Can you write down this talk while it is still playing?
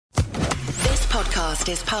podcast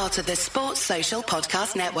is part of the Sports Social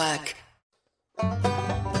Podcast Network.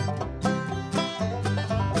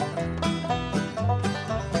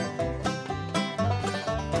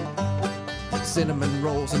 Cinnamon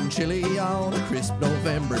rolls and chili on a crisp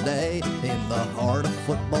November day. In the heart of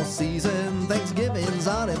football season, Thanksgiving's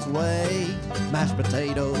on its way. Mashed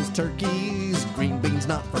potatoes, turkeys, green beans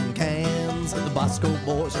not from cans. The Bosco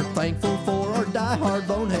boys are thankful for our diehard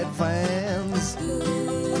Bonehead fans. Ooh,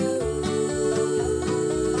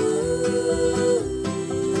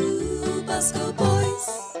 Bosco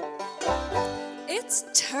boys. It's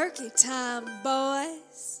turkey time,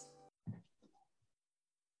 boys.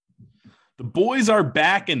 The boys are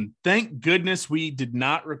back, and thank goodness we did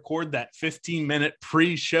not record that 15-minute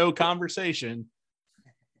pre-show conversation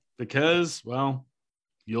because, well,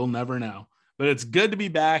 you'll never know. But it's good to be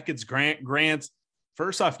back. It's Grant.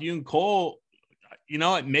 First off, you and Cole, you know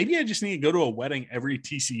what? Maybe I just need to go to a wedding every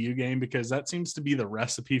TCU game because that seems to be the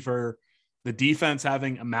recipe for the defense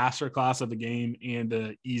having a masterclass of a game and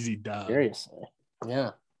an easy dub. Seriously.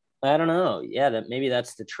 Yeah. I don't know. Yeah, maybe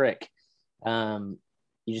that's the trick.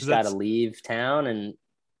 You just got to leave town and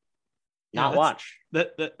not watch.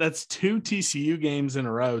 That's two TCU games in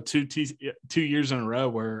a row, 2 years in a row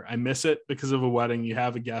where I miss it because of a wedding. You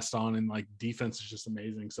have a guest on, and like defense is just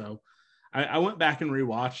amazing. So I went back and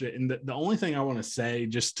rewatched it, and the only thing I want to say,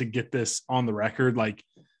 just to get this on the record, like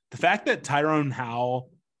the fact that Tyrone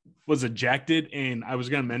Howell was ejected, and I was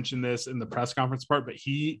going to mention this in the press conference part, but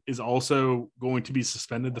he is also going to be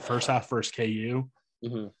suspended the first half versus KU.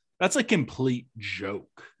 Mm-hmm. That's a complete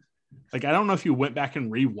joke. Like, I don't know if you went back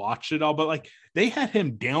and rewatched it all, but like they had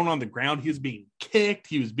him down on the ground. He was being kicked.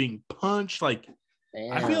 He was being punched. Like,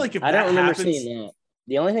 damn. I feel like if I don't remember seeing that.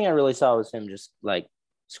 The only thing I really saw was him just like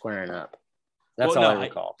squaring up. That's all I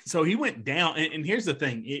recall. So he went down. And here's the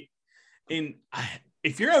thing.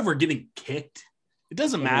 If you're ever getting kicked, it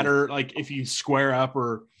doesn't matter like if you square up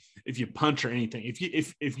or if you punch or anything.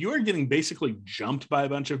 If you are getting basically jumped by a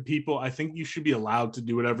bunch of people, I think you should be allowed to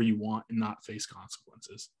do whatever you want and not face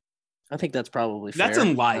consequences. I think that's probably fair. That's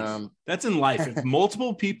in life. That's in life. If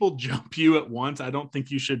multiple people jump you at once, I don't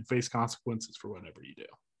think you should face consequences for whatever you do.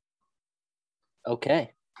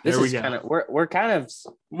 Okay. This is kind of we're kind of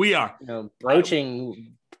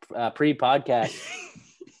broaching pre-podcast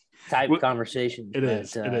type conversation. It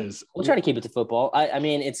is. We'll try to keep it to football. I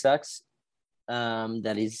mean, it sucks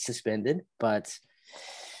that he's suspended, but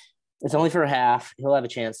it's only for a half. He'll have a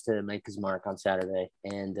chance to make his mark on Saturday.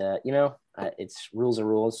 And, it's rules are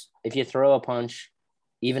rules. If you throw a punch,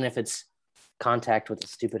 even if it's contact with a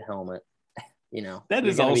stupid helmet, that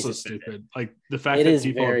is also stupid. Like the fact that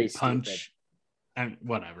people punch stupid. And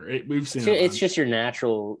whatever. We've seen it's just your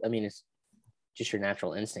natural. I mean, it's just your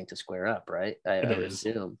natural instinct to square up, right? I would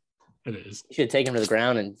assume. It is. You should take him to the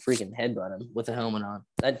ground and freaking headbutt him with a helmet on.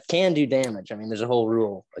 That can do damage. I mean, there's a whole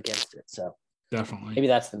rule against it. So definitely. Maybe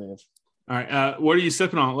that's the move. All right. What are you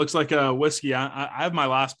sipping on? It looks like a whiskey. I have my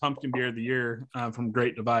last pumpkin beer of the year from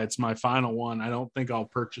Great Divide. It's my final one. I don't think I'll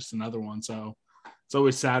purchase another one. So it's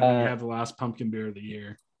always sad when you have the last pumpkin beer of the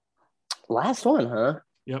year. Last one, huh?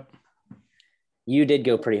 Yep. You did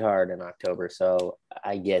go pretty hard in October, so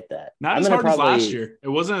I get that. Not as hard as last year. It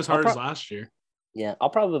wasn't as hard as last year. Yeah, I'll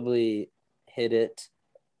probably hit it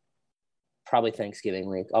probably Thanksgiving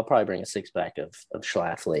week. I'll probably bring a 6-pack of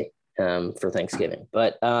Schlafly for Thanksgiving.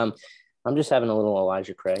 But I'm just having a little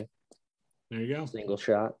Elijah Craig. There you go. Single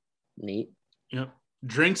shot. Neat. Yep.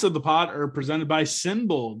 Drinks of the Pod are presented by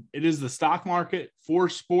Symbol. It is the stock market for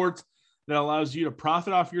sports that allows you to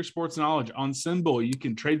profit off your sports knowledge. On Symbol, you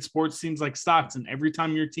can trade sports teams like stocks, and every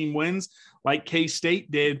time your team wins, like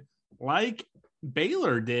K-State did, like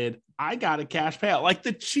Baylor did, I got a cash payout. Like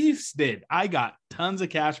the Chiefs did, I got tons of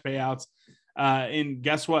cash payouts. And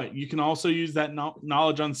guess what? You can also use that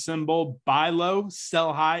knowledge on Symbol. Buy low,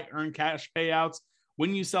 sell high, earn cash payouts.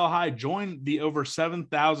 When you sell high, join the over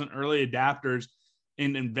 7,000 early adapters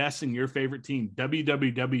and invest in your favorite team.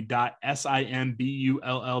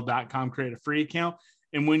 www.simbull.com. Create a free account.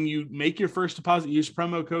 And when you make your first deposit, use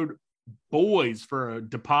promo code BOYS for a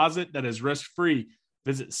deposit that is risk-free.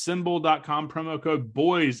 Visit symbol.com, promo code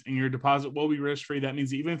BOYS, and your deposit will be risk-free. That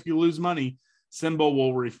means even if you lose money, Symbol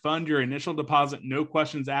will refund your initial deposit, no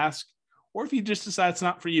questions asked, or if you just decide it's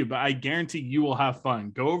not for you. But I guarantee you will have fun.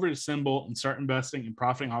 Go over to Symbol and start investing and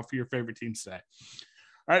profiting off of your favorite teams today.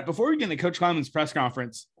 All right, before we get into Coach Kleiman's press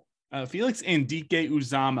conference, Felix Andique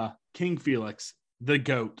Uzama, King Felix, the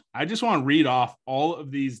GOAT. I just want to read off all of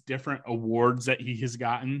these different awards that he has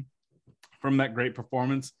gotten from that great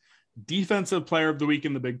performance. Defensive Player of the Week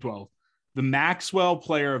in the Big 12, the Maxwell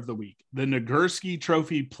Player of the Week, the Nagurski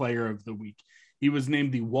Trophy Player of the Week. He was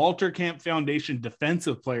named the Walter Camp Foundation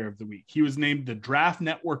Defensive Player of the Week. He was named the Draft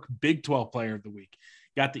Network Big 12 Player of the Week.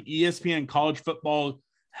 Got the ESPN College Football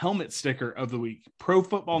Helmet Sticker of the Week. Pro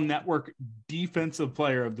Football Network Defensive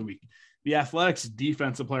Player of the Week. The Athletics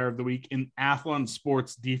Defensive Player of the Week. And Athlon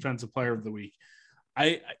Sports Defensive Player of the Week.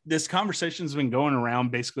 This conversation's been going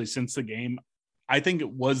around basically since the game. I think it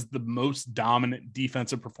was the most dominant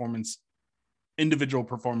defensive performance, individual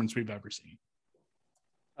performance we've ever seen.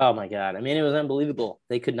 Oh my God. I mean, it was unbelievable.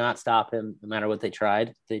 They could not stop him no matter what they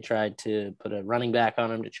tried. They tried to put a running back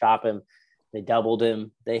on him to chop him. They doubled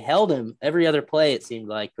him. They held him every other play, it seemed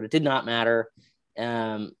like, but it did not matter.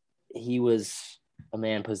 He was a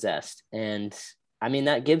man possessed. And I mean,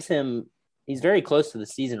 that gives him, he's very close to the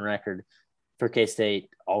season record for K-State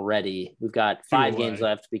already. We've got 5 games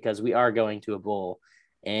left because we are going to a bowl.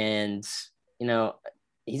 And, you know,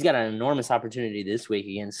 he's got an enormous opportunity this week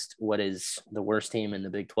against what is the worst team in the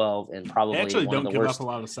Big 12 and probably they actually one don't of the give worst. up a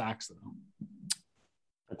lot of sacks, though.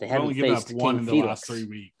 But they haven't given faced up one King in the Felix. last 3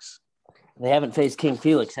 weeks. They haven't faced King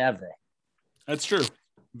Felix, have they? That's true.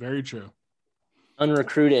 Very true.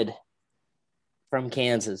 Unrecruited from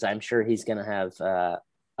Kansas. I'm sure he's going to have a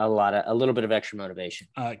little bit of extra motivation.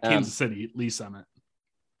 Kansas City, Lee Summit.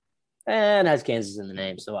 And has Kansas in the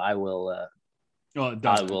name, so I will. Well, it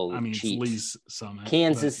doesn't. I will mean, cheat. it's Lee's Summit.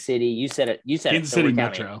 Kansas City. You said it. Kansas so City we're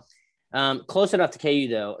counting Metro. Close enough to KU,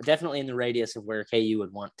 though. Definitely in the radius of where KU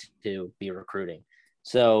would want to be recruiting.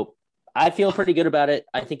 So I feel pretty good about it.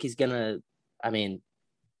 I think he's going to – I mean,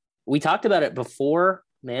 we talked about it before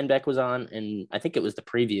Manbeck was on, and I think it was the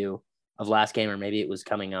preview of last game, or maybe it was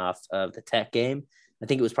coming off of the Tech game. I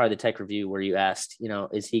think it was probably the Tech review where you asked, you know,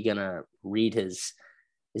 is he going to read his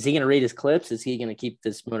clips? Is he going to keep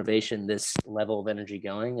this motivation, this level of energy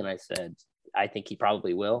going? And I said, I think he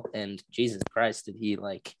probably will. And Jesus Christ, did he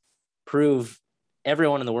prove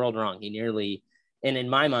everyone in the world wrong? He nearly, and in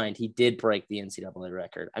my mind, he did break the NCAA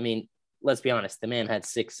record. I mean, let's be honest, the man had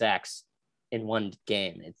 6 sacks in one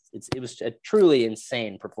game. It was a truly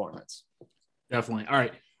insane performance. Definitely. All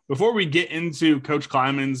right. Before we get into Coach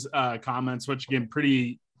Kleiman's comments, which again,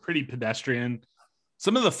 pretty pedestrian,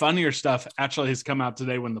 some of the funnier stuff actually has come out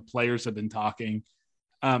today when the players have been talking.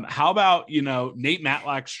 How about, Nate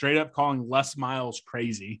Matlack straight up calling Les Miles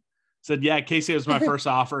crazy? Said, yeah, Casey was my first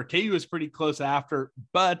offer. KU was pretty close after,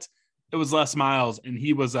 but it was Les Miles, and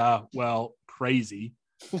he was, crazy.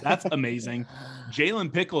 That's amazing.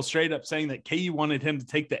 Jalen Pickle straight up saying that KU wanted him to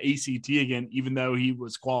take the ACT again, even though he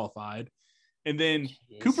was qualified. And then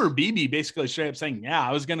Cooper Beebe basically straight up saying, yeah,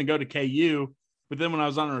 I was going to go to KU. But then when I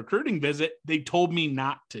was on a recruiting visit, they told me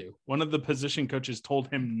not to. One of the position coaches told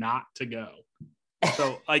him not to go.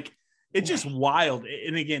 So it's just wild.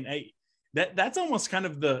 And again, that's almost kind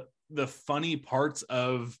of the funny parts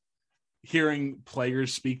of hearing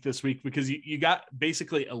players speak this week, because you got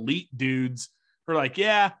basically elite dudes who are like,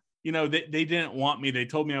 yeah, they didn't want me. They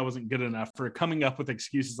told me I wasn't good enough, for coming up with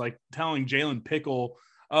excuses like telling Jalen Pickle,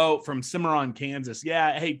 from Cimarron, Kansas,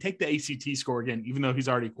 yeah, hey, take the ACT score again, even though he's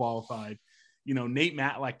already qualified. Nate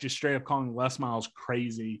Matlack just straight up calling Les Miles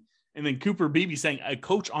crazy. And then Cooper Beebe saying a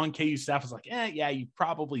coach on KU staff was like, yeah, you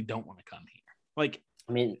probably don't want to come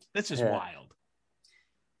here. That's just wild.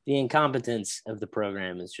 The incompetence of the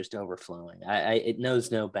program is just overflowing. It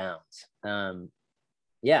knows no bounds. And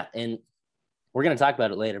we're going to talk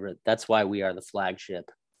about it later, but that's why we are the flagship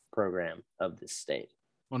program of this state.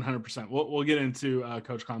 100%. We'll get into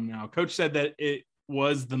Coach Kleiman now. Coach said that it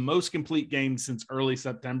was the most complete game since early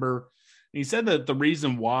September. And he said that the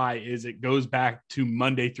reason why is it goes back to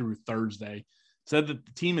Monday through Thursday. Said that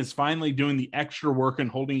the team is finally doing the extra work and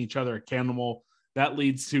holding each other accountable. That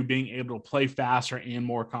leads to being able to play faster and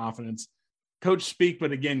more confidence. Coach speak,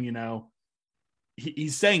 but again,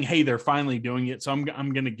 he's saying, hey, they're finally doing it. So I'm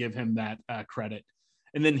going to give him that credit.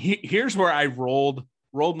 And then here's where I rolled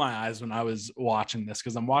my eyes when I was watching this,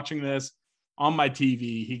 because I'm watching this on my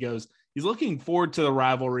TV. He goes, he's looking forward to the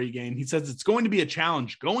rivalry game. He says it's going to be a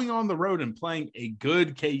challenge going on the road and playing a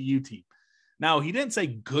good KU team. Now, he didn't say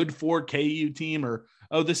good for KU team or,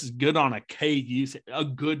 this is good on a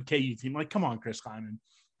good KU team. Like, come on, Chris Kleiman.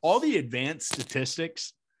 All the advanced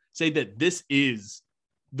statistics say that this is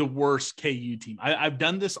the worst KU team. I've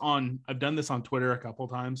done this on Twitter a couple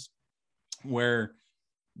of times where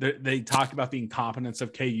they talk about the incompetence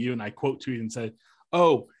of KU, and I quote tweet and said,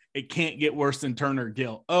 it can't get worse than Turner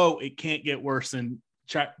Gill. It can't get worse than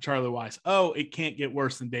Charlie Weiss. It can't get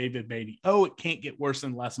worse than David Beatty. It can't get worse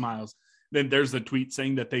than Les Miles. Then there's the tweet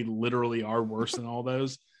saying that they literally are worse than all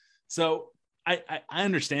those. So I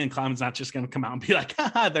understand Kleiman's not just going to come out and be like,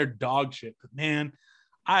 they're dog shit. But man,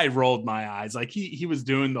 I rolled my eyes. Like he was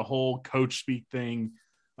doing the whole coach speak thing.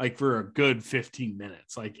 like for a good 15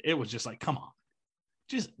 minutes. Like it was just like, come on,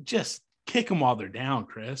 just kick them while they're down,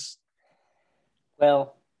 Chris.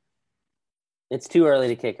 Well, it's too early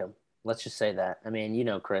to kick him. Let's just say that. I mean, you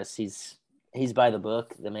know, Chris, he's by the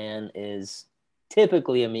book. The man is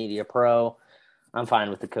typically a media pro. I'm fine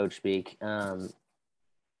with the coach speak.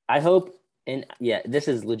 I hope, and yeah, this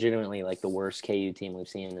is legitimately like the worst KU team we've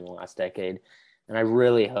seen in the last decade. And I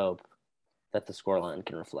really hope that the scoreline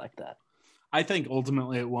can reflect that. I think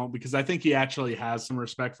ultimately it won't, because I think he actually has some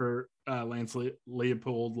respect for Lance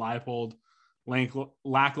Leipold,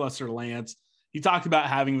 lackluster Lance. He talked about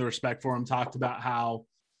having the respect for him, talked about how,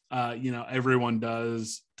 everyone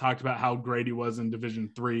does, talked about how great he was in Division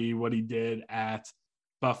III, what he did at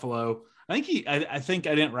Buffalo. I think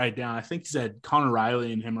I didn't write down. I think he said Connor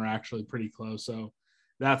Riley and him are actually pretty close. So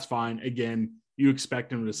that's fine. Again, you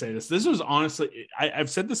expect him to say this. This was honestly, I've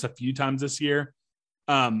said this a few times this year.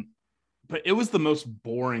 But it was the most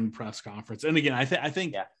boring press conference. And again, I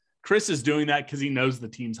think Chris is doing that because he knows the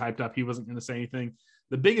team's hyped up. He wasn't going to say anything.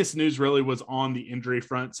 The biggest news really was on the injury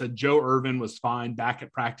front. Said Joe Irvin was fine, back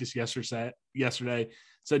at practice yesterday.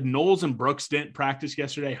 Said Knowles and Brooks didn't practice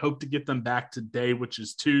yesterday. Hope to get them back today, which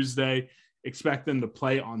is Tuesday. Expect them to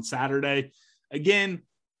play on Saturday. Again,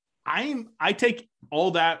 I take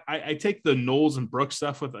all that. I take the Knowles and Brooks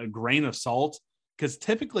stuff with a grain of salt, because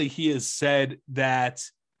typically he has said that,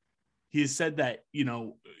 if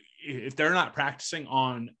they're not practicing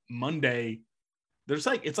on Monday,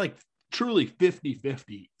 it's like truly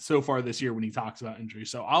 50-50 so far this year when he talks about injury.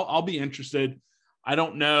 So I'll be interested. I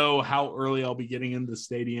don't know how early I'll be getting into the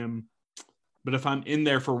stadium, but if I'm in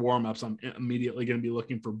there for warmups, I'm immediately going to be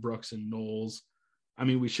looking for Brooks and Knowles. I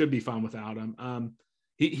mean, we should be fine without him.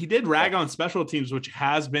 He did rag on special teams, which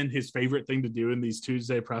has been his favorite thing to do in these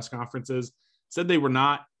Tuesday press conferences. Said they were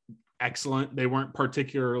not excellent. They weren't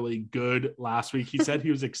particularly good last week. He said he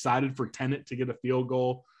was excited for Tennant to get a field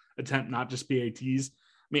goal attempt, not just PATs.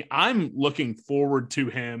 I mean, I'm looking forward to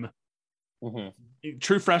him. Mm-hmm.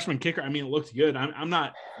 True freshman kicker. I mean, it looked good. I'm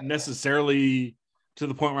not necessarily to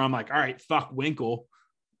the point where I'm like, all right, fuck Winkle.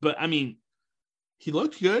 But I mean, he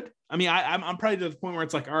looked good. I mean, I'm probably to the point where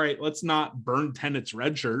it's like, all right, let's not burn Tennant's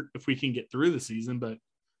red shirt if we can get through the season. But,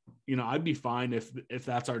 I'd be fine if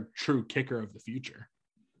that's our true kicker of the future.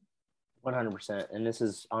 100%. And this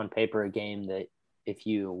is on paper a game that if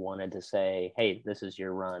you wanted to say, hey, this is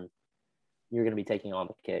your run, you're going to be taking all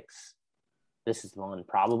the kicks. This is the one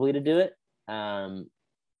probably to do it. And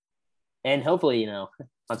hopefully, on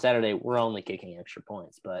Saturday, we're only kicking extra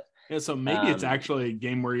points. But yeah, so maybe it's actually a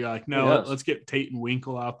game where you're like, no, let's get Tate and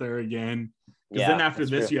Winkle out there again. Because then after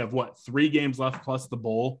this, you have 3 games left plus the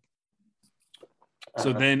bowl.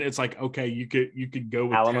 So then it's like, okay, you could go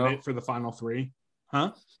with Tennant for the final 3.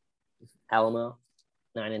 Huh? Alamo,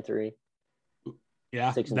 9-3.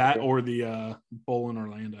 Yeah, that 3. Or the bowl in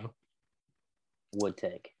Orlando. Would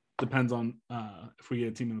take. Depends on if we get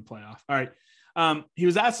a team in the playoff. All right. He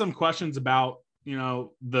was asked some questions about,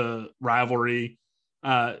 the rivalry.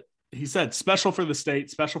 He said, special for the state,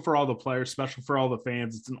 special for all the players, special for all the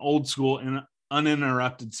fans. It's an old school and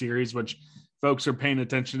uninterrupted series, which folks are paying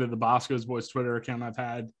attention to the Bosco's Boys Twitter account. I've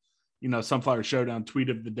had, Sunflower Showdown tweet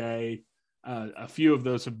of the day. A few of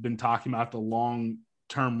those have been talking about the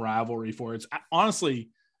long-term rivalry for it. It's honestly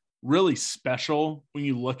really special when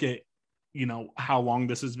you look at, how long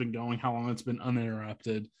this has been going, how long it's been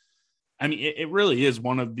uninterrupted. I mean, it really is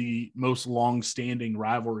one of the most long-standing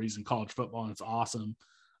rivalries in college football, and it's awesome.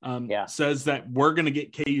 Says that we're going to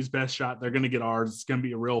get KU's best shot. They're going to get ours. It's going to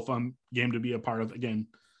be a real fun game to be a part of. Again,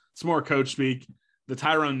 it's more coach speak. The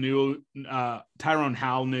Tyrone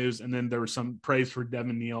Howell news, and then there was some praise for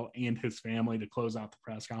Devin Neal and his family to close out the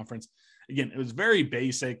press conference. Again, it was very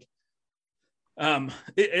basic.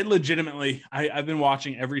 It legitimately, I've been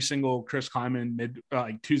watching every single Chris Kleiman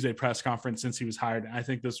Tuesday press conference since he was hired. And I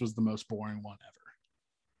think this was the most boring one ever,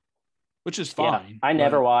 which is fine. I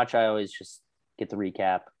never watch. I always just get the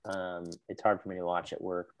recap. It's hard for me to watch at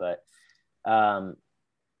work, but I'll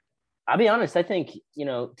be honest. I think,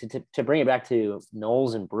 to bring it back to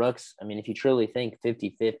Knowles and Brooks, I mean, if you truly think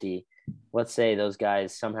 50-50, let's say those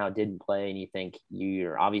guys somehow didn't play and you think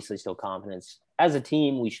you're obviously still confident. As a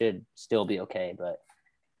team, we should still be okay, but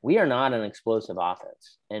we are not an explosive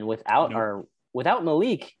offense. And without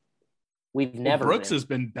Malik, we've never Brooks has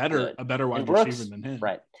been a better wide receiver than him.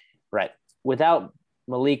 Right. Without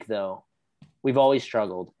Malik, though, we've always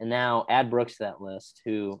struggled. And now add Brooks to that list,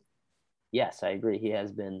 who, yes, I agree, he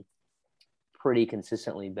has been pretty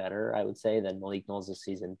consistently better, I would say, than Malik Knowles this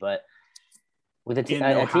season. But with a team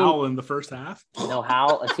Howell in the first half,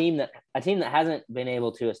 Howell, a team that hasn't been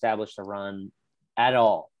able to establish the run at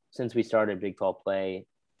all since we started Big 12 play,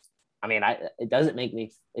 I mean, it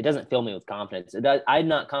doesn't fill me with confidence. I'm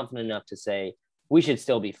not confident enough to say we should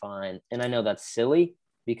still be fine. And I know that's silly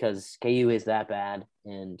because KU is that bad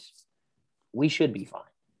and we should be fine.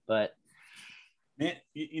 But Man,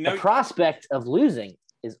 the prospect of losing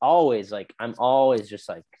is always like, I'm always just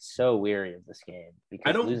like so weary of this game. Because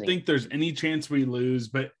I don't think there's any chance we lose.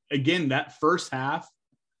 But again, that first half,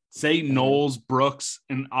 say Knowles, Brooks,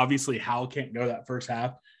 and obviously Howell can't go that first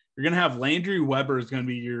half. You're going to have Landry Weber is going to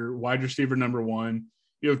be your wide receiver number 1.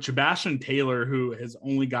 You have Sebastian Taylor, who has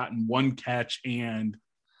only gotten 1 catch. And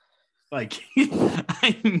like,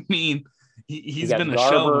 I mean, he's been a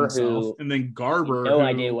shell of himself. And then Garber. No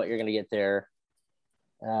idea what you're going to get there.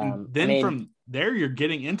 From there, you're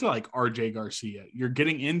getting into like RJ Garcia. You're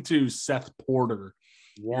getting into Seth Porter.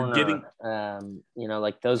 Warner,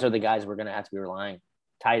 like those are the guys we're going to have to be relying.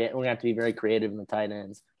 Tight end. We're going to have to be very creative in the tight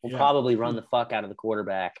ends. We'll probably run the fuck out of the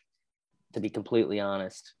quarterback, to be completely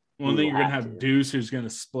honest. Well, then you're going to have Deuce, who's going to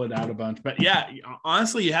split out a bunch. But yeah,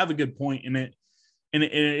 honestly, you have a good point in it. And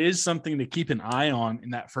it is something to keep an eye on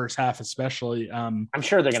in that first half, especially. I'm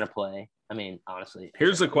sure they're going to play. I mean, honestly.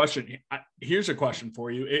 Here's a question. Here's a question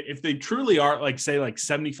for you. If they truly are, like, say, like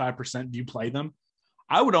 75%, do you play them?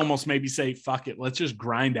 I would almost maybe say, fuck it. Let's just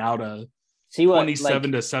grind out a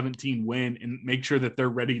 27-17 win and make sure that they're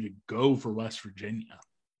ready to go for West Virginia.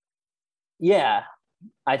 Yeah.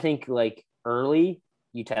 I think, like, early,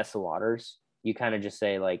 you test the waters. You kind of just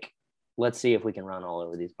say, like, let's see if we can run all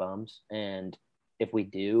over these bums. And if we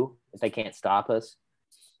do, if they can't stop us,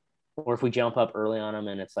 or if we jump up early on them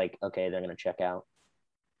and it's like, okay, they're going to check out,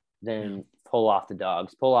 then pull off the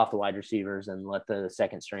dogs, pull off the wide receivers, and let the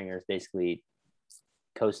second stringers basically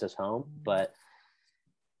coast us home. But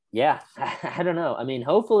yeah, I don't know. I mean,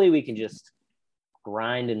 hopefully we can just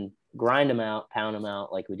grind them out, pound them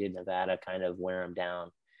out like we did Nevada, kind of wear them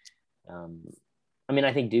down. I mean,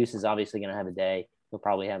 I think Deuce is obviously going to have a day. He'll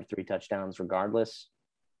probably have 3 touchdowns regardless.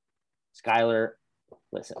 Skylar,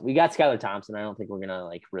 listen, we got Skylar Thompson. I don't think we're going to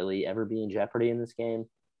like really ever be in jeopardy in this game.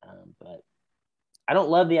 But I don't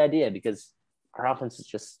love the idea because our offense is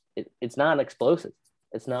just, it's not explosive.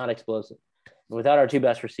 It's not explosive. And without our 2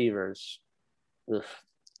 best receivers, it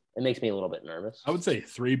makes me a little bit nervous. I would say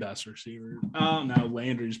 3 best receivers. Oh, no,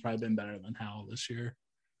 Landry's probably been better than Howell this year.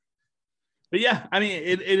 But yeah, I mean,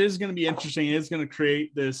 it is going to be interesting. It's going to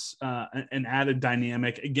create this an added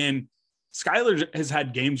dynamic. Again, Skylar has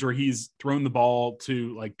had games where he's thrown the ball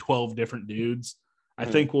to like 12 different dudes. I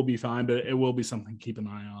think we'll be fine, but it will be something to keep an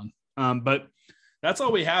eye on. But that's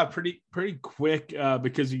all we have. Pretty quick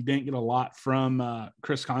because you didn't get a lot from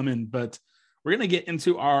Chris Common. But we're going to get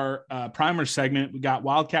into our primer segment. We got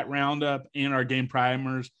Wildcat Roundup and our game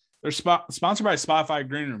primers. They're sponsored by Spotify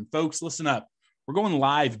Green Room. Folks, listen up. We're going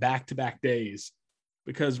live back-to-back days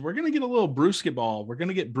because we're going to get a little Brewsketball. We're going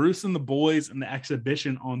to get Bruce and the boys in the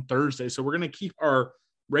exhibition on Thursday. So we're going to keep our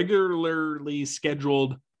regularly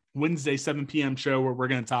scheduled Wednesday 7 p.m. show where we're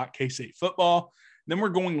going to talk K-State football. Then we're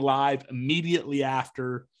going live immediately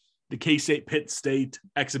after the K-State Pitt State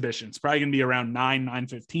exhibition. It's probably going to be around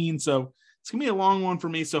 9:15. So it's going to be a long one for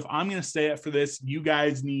me. So if I'm going to stay up for this, you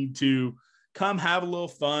guys need to come have a little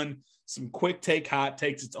fun. Some quick take hot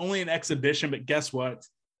takes. It's only an exhibition, but guess what?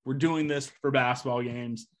 We're doing this for basketball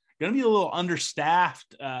games. Going to be a little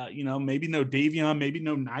understaffed. Maybe no Davion, maybe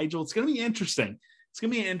no Nigel. It's going to be interesting. It's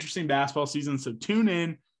going to be an interesting basketball season. So tune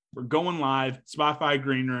in. We're going live. Spotify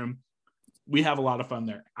Green Room. We have a lot of fun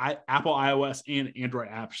there. Apple, iOS, and Android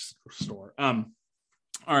app store. All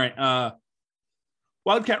right.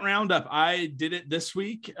 Wildcat Roundup. I did it this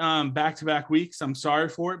week, back-to-back weeks. I'm sorry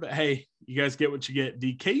for it, but hey, you guys get what you get.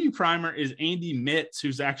 The KU Primer is Andy Mitz,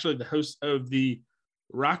 who's actually the host of the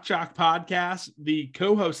Rock Chalk podcast, the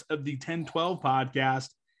co-host of the 1012 podcast,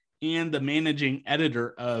 and the managing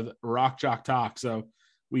editor of Rock Chalk Talk. So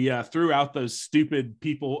we threw out those stupid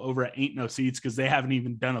people over at Ain't No Seats because they haven't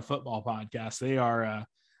even done a football podcast. They are a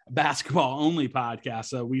basketball-only podcast.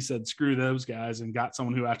 So we said, screw those guys, and got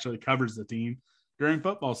someone who actually covers the team during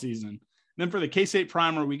football season. Then for the K-State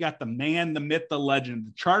Primer, we got the man, the myth, the legend,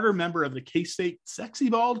 the charter member of the K-State Sexy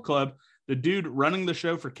Bald Club, the dude running the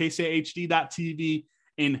show for KStateHD.tv,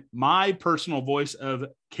 and my personal voice of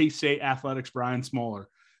K-State Athletics, Brian Smoller.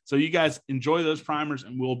 So you guys enjoy those primers,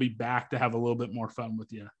 and we'll be back to have a little bit more fun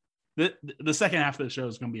with you. The second half of the show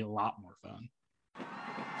is going to be a lot more fun.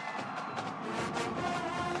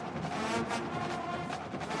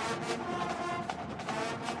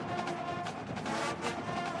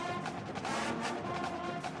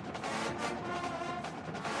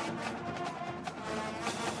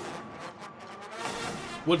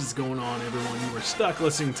 What is going on, everyone? You were stuck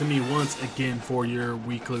listening to me once again for your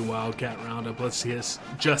weekly Wildcat Roundup. Let's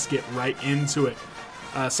just get right into it.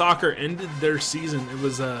 Soccer ended their season. It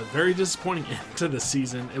was a very disappointing end to the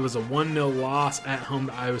season. It was a 1-0 loss at home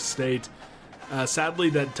to Iowa State.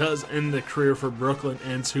 Sadly, that does end the career for Brooklyn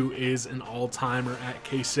Entz, who is an all-timer at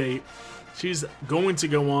K-State. She's going to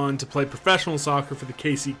go on to play professional soccer for the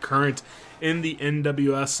KC Current in the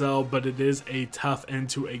NWSL, but it is a tough end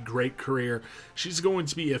to a great career. She's going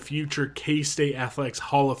to be a future K-State Athletics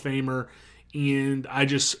Hall of Famer, and I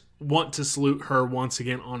just want to salute her once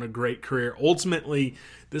again on a great career. Ultimately,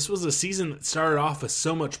 this was a season that started off with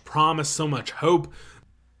so much promise, so much hope,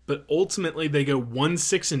 but ultimately they go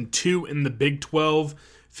 1-6-2 in the Big 12,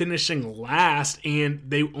 finishing last, and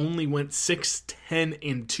they only went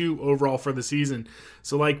 6-10-2 overall for the season.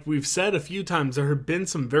 So like we've said a few times, there have been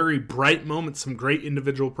some very bright moments, some great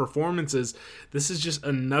individual performances. This is just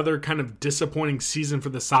another kind of disappointing season for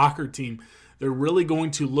the soccer team. They're really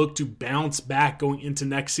going to look to bounce back going into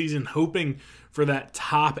next season, hoping for that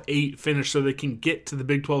top 8 finish so they can get to the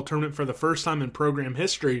Big 12 tournament for the first time in program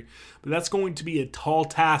history. But that's going to be a tall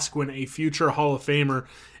task when a future Hall of Famer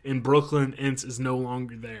in Brooklyn Entz is no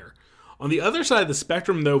longer there. On the other side of the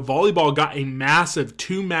spectrum, though, volleyball got a massive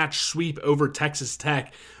 2-match sweep over Texas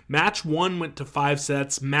Tech. Match 1 went to 5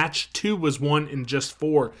 sets. Match 2 was won in just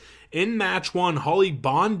 4. In match 1, Holly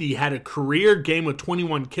Bondi had a career game with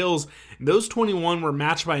 21 kills, and those 21 were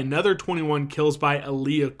matched by another 21 kills by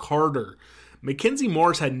Aaliyah Carter. Mackenzie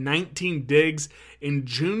Morris had 19 digs, and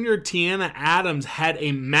junior Tiana Adams had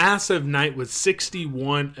a massive night with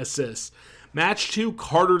 61 assists. Match 2,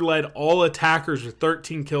 Carter led all attackers with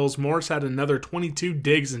 13 kills. Morris had another 22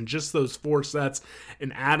 digs in just those 4 sets,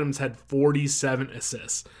 and Adams had 47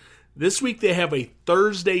 assists. This week they have a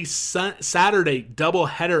Thursday-Saturday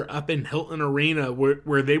doubleheader up in Hilton Arena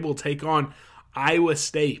where they will take on Iowa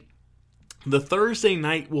State. The Thursday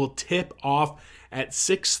night will tip off at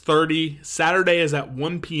 6:30. Saturday is at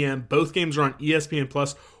 1 p.m. Both games are on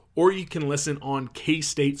ESPN+, or you can listen on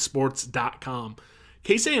kstatesports.com.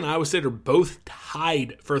 K-State and Iowa State are both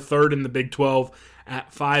tied for third in the Big 12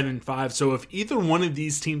 at 5-5. So if either one of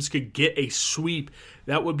these teams could get a sweep,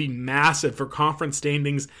 that would be massive for conference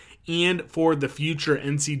standings and for the future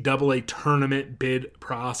NCAA tournament bid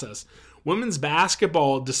process. Women's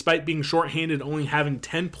basketball, despite being shorthanded, only having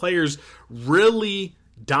 10 players, really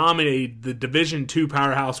dominated the Division II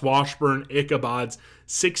powerhouse Washburn Ichabods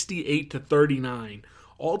 68-39.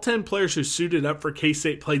 All 10 players who suited up for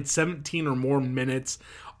K-State played 17 or more minutes.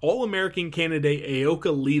 All-American candidate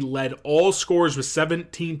Aoka Lee led all scorers with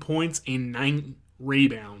 17 points and 9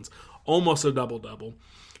 rebounds, almost a double-double.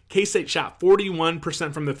 K-State shot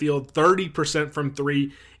 41% from the field, 30% from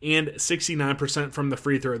 3, and 69% from the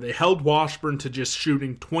free throw. They held Washburn to just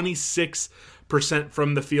shooting 26%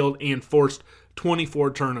 from the field and forced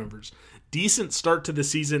 24 turnovers. Decent start to the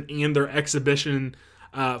season and their exhibition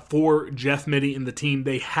for Jeff Mittie and the team.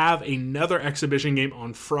 They have another exhibition game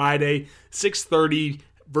on Friday, 6:30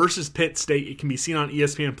 versus Pitt State. It can be seen on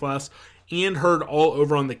ESPN+. And heard all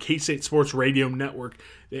over on the K-State Sports Radio Network.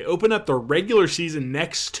 They open up the regular season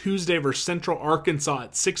next Tuesday versus Central Arkansas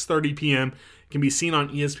at 6:30 p.m. It can be seen on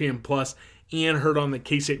ESPN+, and heard on the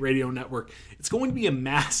K-State Radio Network. It's going to be a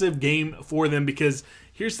massive game for them because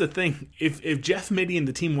here's the thing. If Jeff Mittie and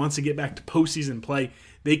the team wants to get back to postseason play,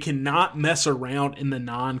 they cannot mess around in the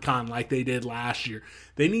non-con like they did last year.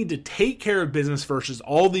 They need to take care of business versus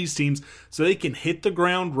all these teams so they can hit the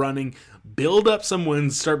ground running, build up some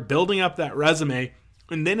wins, start building up that resume,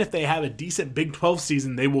 and then if they have a decent Big 12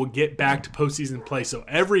 season, they will get back to postseason play. So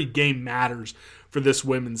every game matters for this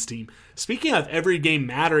women's team. Speaking of every game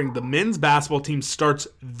mattering, the men's basketball team starts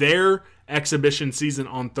their exhibition season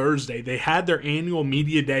on Thursday. They had their annual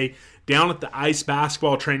media day down at the Ice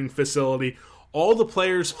Basketball Training Facility. All the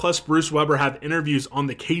players plus Bruce Weber have interviews on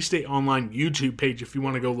the K-State Online YouTube page if you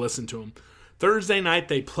want to go listen to them. Thursday night,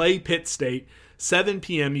 they play Pitt State, 7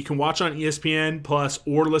 p.m. You can watch on ESPN Plus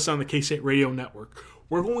or listen on the K-State Radio Network.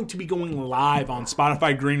 We're going to be going live on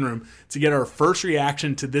Spotify Green Room to get our first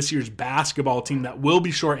reaction to this year's basketball team that will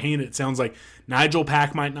be shorthanded. It sounds like Nigel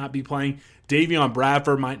Pack might not be playing, Davion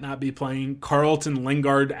Bradford might not be playing, Carlton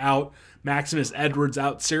Lingard out, Maximus Edwards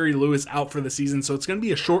out, Sari Lewis out for the season. So it's going to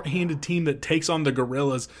be a shorthanded team that takes on the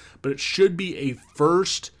Gorillas, but it should be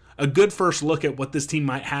a good first look at what this team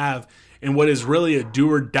might have and what is really a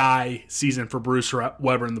do-or-die season for Bruce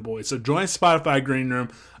Weber and the boys. So join Spotify Green Room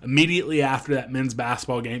immediately after that men's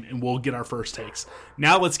basketball game, and we'll get our first takes.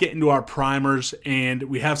 Now let's get into our primers, and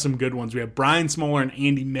we have some good ones. We have Brian Smoller and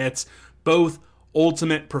Andy Mitz, both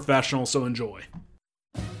ultimate professionals, so enjoy.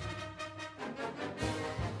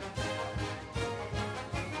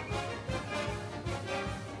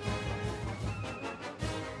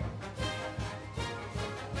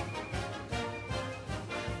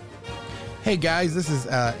 Hey guys, this is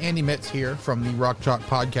Andy Mitz here from the Rock Chalk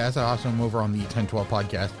Podcast. I also am over on the 1012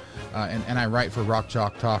 Podcast, and I write for Rock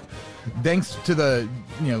Chalk Talk. Thanks to the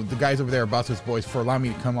guys over there at Busquets Boys for allowing me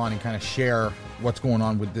to come on and kind of share what's going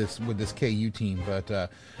on with this KU team. But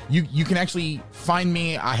you can actually find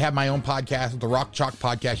me. I have my own podcast, the Rock Chalk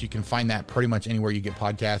Podcast. You can find that pretty much anywhere you get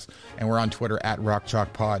podcasts, and we're on Twitter at Rock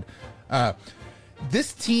Chalk Pod.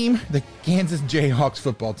 This team, the Kansas Jayhawks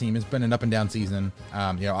football team, has been an up and down season.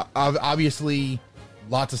 Obviously,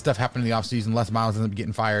 lots of stuff happened in the offseason. Les Miles ended up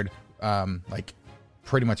getting fired, like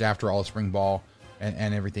pretty much after all of spring ball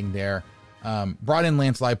and everything there. Brought in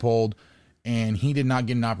Lance Leipold, and he did not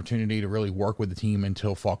get an opportunity to really work with the team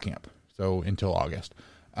until fall camp, so until August.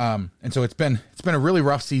 And so it's been a really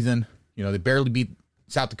rough season. They barely beat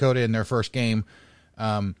South Dakota in their first game.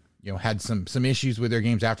 Had some issues with their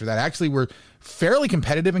games after that. Actually, were fairly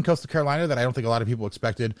competitive in Coastal Carolina that I don't think a lot of people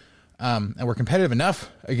expected. And were competitive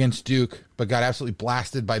enough against Duke, but got absolutely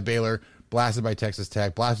blasted by Baylor, blasted by Texas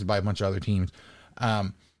Tech, blasted by a bunch of other teams,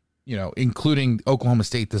 including Oklahoma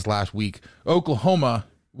State this last week. Oklahoma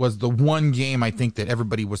was the one game I think that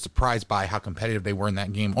everybody was surprised by how competitive they were in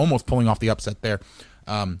that game, almost pulling off the upset there,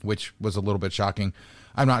 which was a little bit shocking.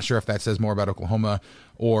 I'm not sure if that says more about Oklahoma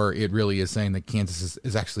or it really is saying that Kansas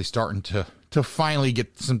is actually starting to finally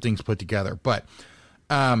get some things put together. But,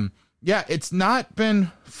 it's not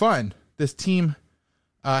been fun. This team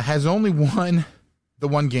has only won the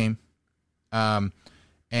one game.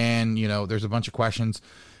 There's a bunch of questions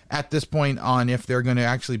at this point on if they're going to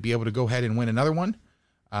actually be able to go ahead and win another one.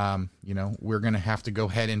 We're going to have to go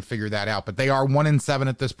ahead and figure that out. But they are 1-7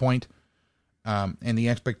 at this point. And the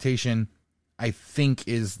expectation, I think,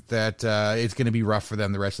 is that it's going to be rough for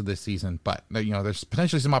them the rest of this season. But there's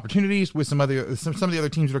potentially some opportunities with some of the other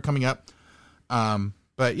teams that are coming up.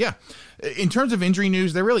 But yeah, in terms of injury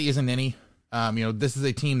news, there really isn't any. This is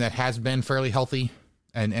a team that has been fairly healthy,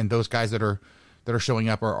 and those guys that are showing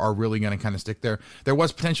up are really going to kind of stick there. There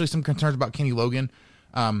was potentially some concerns about Kenny Logan.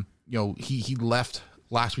 He left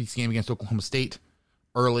last week's game against Oklahoma State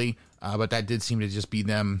early, but that did seem to just be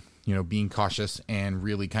them, being cautious and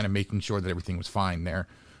really kind of making sure that everything was fine there.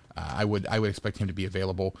 I would expect him to be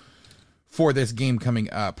available for this game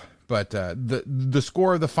coming up. But the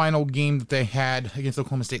score of the final game that they had against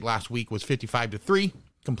Oklahoma State last week was 55-3,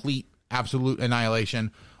 complete, absolute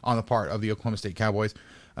annihilation on the part of the Oklahoma State Cowboys,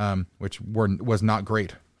 which was not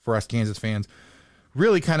great for us Kansas fans.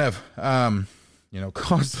 Really kind of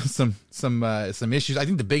caused some issues. I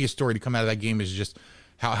think the biggest story to come out of that game is just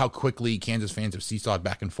how quickly Kansas fans have seesawed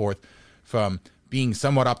back and forth from being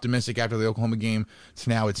somewhat optimistic after the Oklahoma game to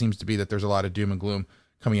now it seems to be that there's a lot of doom and gloom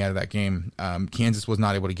coming out of that game. Kansas was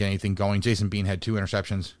not able to get anything going. Jason Bean had 2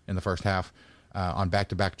 interceptions in the first half on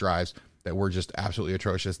back-to-back drives that were just absolutely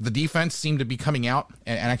atrocious. The defense seemed to be coming out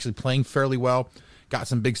and actually playing fairly well. Got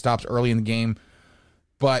some big stops early in the game.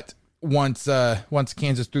 But once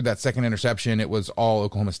Kansas threw that second interception, it was all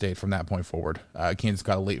Oklahoma State from that point forward. Kansas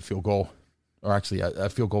got a late field goal, or actually a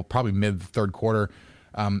field goal probably mid-third quarter,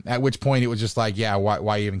 at which point it was just like, yeah,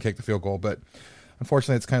 why even kick the field goal? But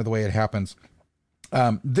unfortunately, it's kind of the way it happens.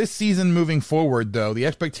 This season moving forward, though, the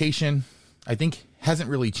expectation, I think, hasn't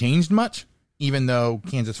really changed much, even though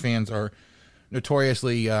Kansas fans are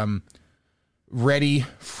notoriously ready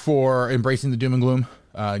for embracing the doom and gloom,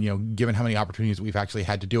 given how many opportunities we've actually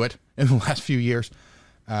had to do it in the last few years.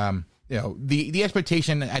 The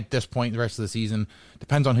expectation at this point, the rest of the season,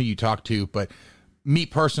 depends on who you talk to. But me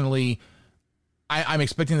personally, I'm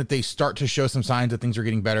expecting that they start to show some signs that things are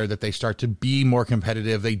getting better, that they start to be more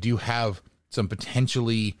competitive. They do have some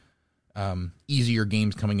potentially easier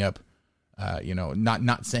games coming up.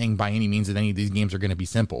 Not saying by any means that any of these games are going to be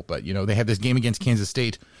simple, but they have this game against Kansas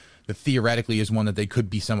State that theoretically is one that they could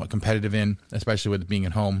be somewhat competitive in, especially with it being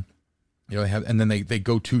at home. And then they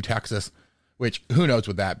go to Texas, which who knows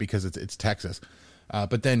with that because it's Texas.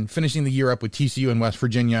 But then finishing the year up with TCU and West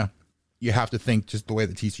Virginia, you have to think just the way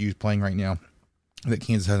that TCU is playing right now, that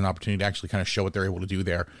Kansas has an opportunity to actually kind of show what they're able to do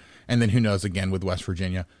there. And then who knows again with West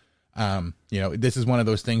Virginia. This is one of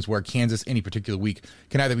those things where Kansas any particular week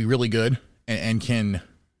can either be really good and can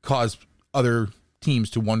cause other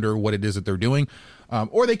teams to wonder what it is that they're doing,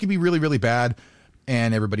 or they could be really, really bad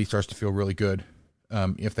and everybody starts to feel really good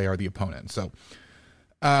if they are the opponent. So,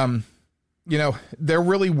 there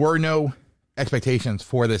really were no expectations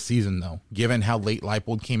for this season, though, given how late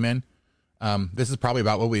Leipold came in. This is probably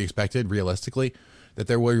about what we expected, realistically, that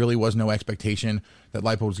there really was no expectation that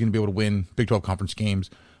Leipold was going to be able to win Big 12 conference games.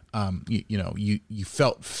 You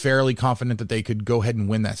felt fairly confident that they could go ahead and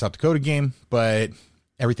win that South Dakota game, but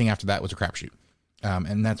everything after that was a crapshoot.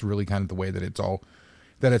 And that's really kind of the way that it's all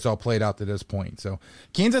that it's all played out to this point. So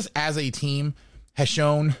Kansas as a team has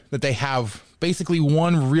shown that they have basically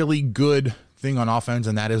one really good thing on offense,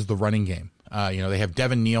 and that is the running game. They have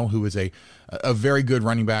Devin Neal, who is a very good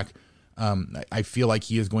running back. I feel like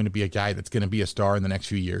he is going to be a guy that's going to be a star in the next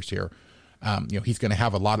few years here. He's going to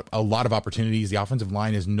have a lot of opportunities. The offensive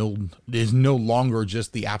line is no longer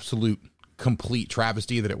just the absolute complete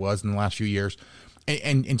travesty that it was in the last few years.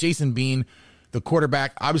 And Jason Bean, the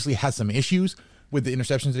quarterback, obviously has some issues with the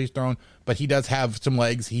interceptions that he's thrown, but he does have some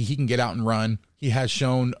legs. He can get out and run. He has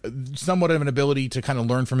shown somewhat of an ability to kind of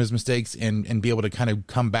learn from his mistakes and be able to kind of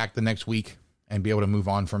come back the next week and be able to move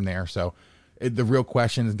on from there. So the real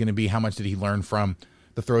question is going to be, how much did he learn from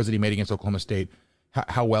the throws that he made against Oklahoma State?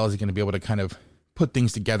 How well is he going to be able to kind of put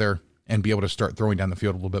things together and be able to start throwing down the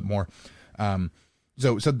field a little bit more?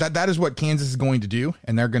 So that is what Kansas is going to do,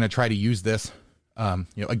 and they're going to try to use this,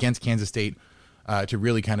 against Kansas State to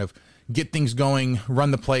really kind of get things going,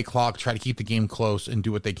 run the play clock, try to keep the game close, and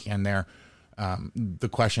do what they can there. The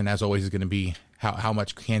question, as always, is going to be how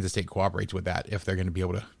much Kansas State cooperates with that, if they're going to be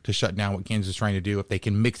able to shut down what Kansas is trying to do, if they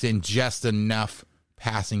can mix in just enough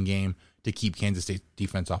passing game to keep Kansas State's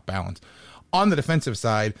defense off balance. On the defensive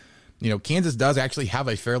side, Kansas does actually have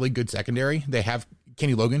a fairly good secondary. They have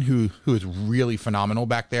Kenny Logan, who is really phenomenal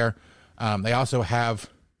back there. They also have,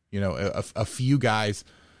 a few guys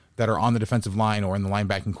that are on the defensive line or in the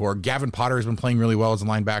linebacking core. Gavin Potter has been playing really well as a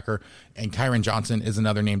linebacker, and Kyron Johnson is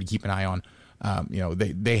another name to keep an eye on.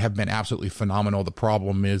 They have been absolutely phenomenal. The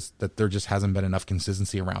problem is that there just hasn't been enough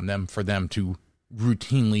consistency around them for them to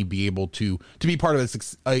routinely be able to be part of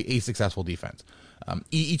a successful defense.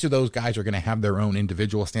 Each of those guys are going to have their own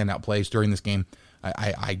individual standout plays during this game.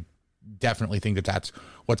 I definitely think that that's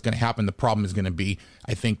what's going to happen. The problem is going to be,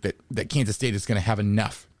 I think that Kansas State is going to have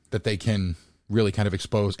enough that they can really kind of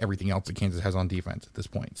expose everything else that Kansas has on defense at this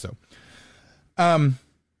point. So,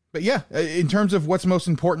 but yeah, in terms of what's most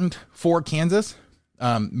important for Kansas,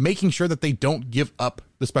 making sure that they don't give up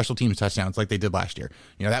the special teams touchdowns like they did last year.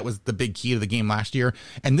 That was the big key to the game last year.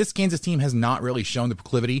 And this Kansas team has not really shown the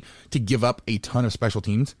proclivity to give up a ton of special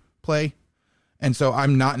teams play. And so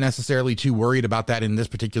I'm not necessarily too worried about that in this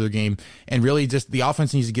particular game. And really just the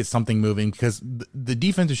offense needs to get something moving, because the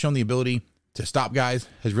defense has shown the ability to stop guys,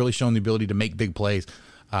 has really shown the ability to make big plays.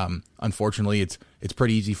 Unfortunately, it's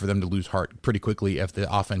pretty easy for them to lose heart pretty quickly if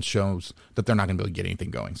the offense shows that they're not going to be able to get anything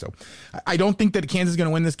going. So I don't think that Kansas is going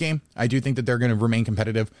to win this game. I do think that they're going to remain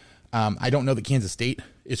competitive. I don't know that Kansas State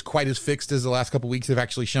is quite as fixed as the last couple of weeks have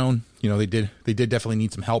actually shown. They did definitely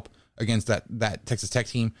need some help against that Texas Tech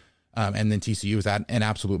team. And then TCU is at an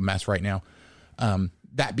absolute mess right now.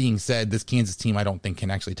 That being said, this Kansas team, I don't think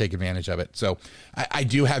can actually take advantage of it. So I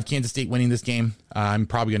do have Kansas State winning this game. I'm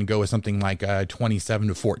probably going to go with something like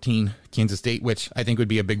 27-14 Kansas State, which I think would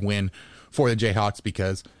be a big win for the Jayhawks,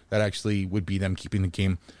 because that actually would be them keeping the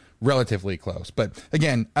game relatively close. But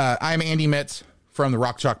again, I'm Andy Mitz from the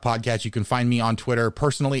Rock Chalk Podcast. You can find me on Twitter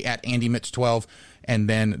personally at AndyMitz12, and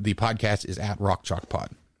then the podcast is at Rock Chalk Pod.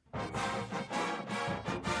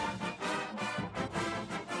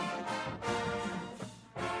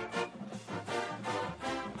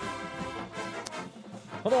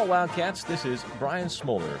 Hello, Wildcats. This is Brian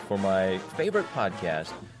Smolder for my favorite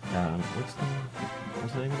podcast. What's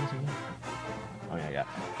the name of this again? Oh, yeah.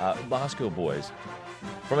 Bosco Boys.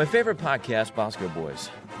 For my favorite podcast, Bosco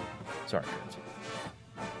Boys. Sorry, friends.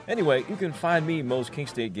 Anyway, you can find me most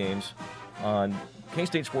K-State games on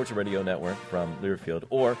K-State Sports Radio Network from Learfield,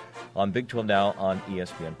 or on Big 12 Now on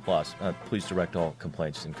ESPN+. Please direct all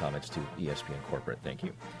complaints and comments to ESPN Corporate. Thank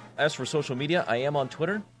you. As for social media, I am on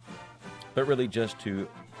Twitter, but really just to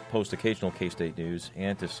post occasional K-State news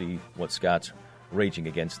and to see what Scott's raging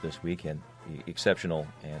against this week, and the exceptional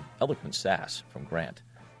and eloquent sass from Grant.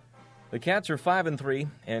 The Cats are 5-3,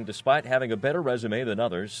 and despite having a better resume than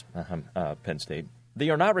others, Penn State, they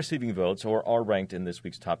are not receiving votes or are ranked in this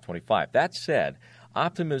week's top 25. That said,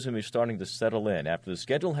 optimism is starting to settle in after the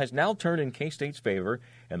schedule has now turned in K-State's favor,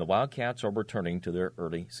 and the Wildcats are returning to their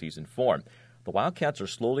early season form. The Wildcats are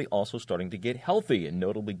slowly also starting to get healthy, and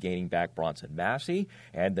notably gaining back Bronson Massey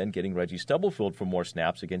and then getting Reggie Stubblefield for more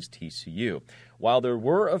snaps against TCU. While there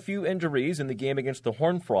were a few injuries in the game against the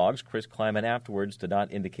Horned Frogs, Chris Kleiman afterwards did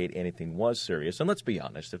not indicate anything was serious. And let's be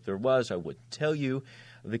honest, if there was, I wouldn't tell you,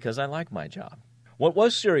 because I like my job. What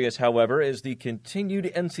was serious, however, is the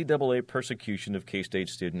continued NCAA persecution of K-State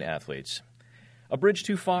student-athletes. A bridge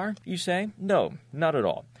too far, you say? No, not at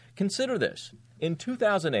all. Consider this. In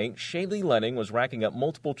 2008, Shaylee Lenning was racking up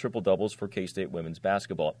multiple triple-doubles for K-State women's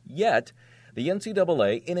basketball. Yet, the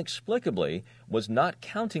NCAA inexplicably was not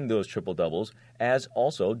counting those triple-doubles as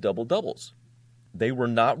also double-doubles. they were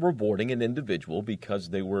not rewarding an individual because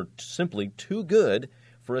they were simply too good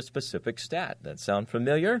for a specific stat. That sound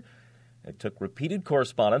familiar? It took repeated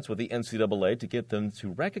correspondence with the NCAA to get them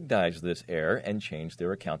to recognize this error and change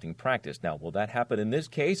their accounting practice. Now, will that happen in this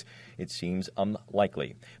case? It seems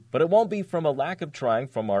unlikely. But it won't be from a lack of trying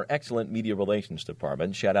from our excellent media relations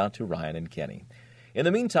department. Shout out to Ryan and Kenny. In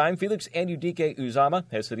the meantime, Felix Anudike-Uzomah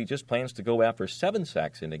has said he just plans to go after 7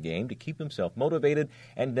 sacks in a game to keep himself motivated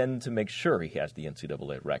and then to make sure he has the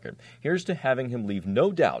NCAA record. Here's to having him leave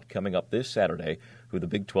no doubt coming up this Saturday who the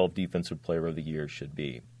Big 12 Defensive Player of the Year should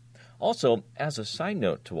be. Also, as a side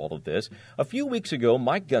note to all of this, a few weeks ago,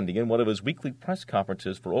 Mike Gundy, in one of his weekly press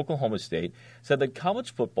conferences for Oklahoma State, said that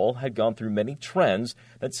college football had gone through many trends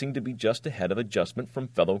that seemed to be just ahead of adjustment from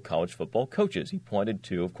fellow college football coaches. He pointed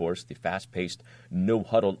to, of course, the fast-paced,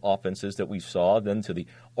 no-huddle offenses that we saw, then to the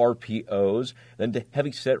RPOs, then to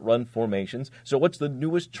heavy-set run formations. So what's the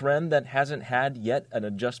newest trend that hasn't had yet an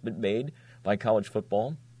adjustment made by college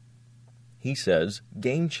football? He says,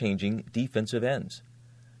 game-changing defensive ends.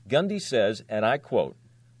 Gundy says, and I quote,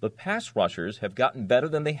 "The pass rushers have gotten better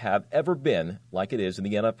than they have ever been, like it is in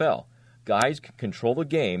the NFL. Guys can control the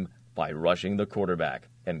game by rushing the quarterback,"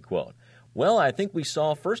 end quote. Well, I think we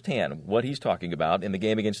saw firsthand what he's talking about in the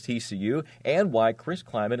game against TCU and why Chris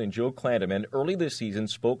Klieman and Joe Klanderman early this season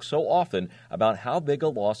spoke so often about how big a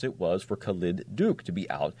loss it was for Khalid Duke to be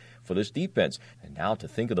out for this defense. And now to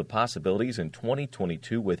think of the possibilities in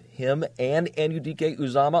 2022 with him and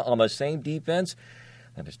Anudike-Uzomah on the same defense,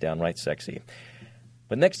 that is downright sexy.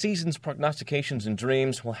 But next season's prognostications and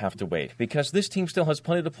dreams will have to wait because this team still has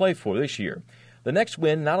plenty to play for this year. The next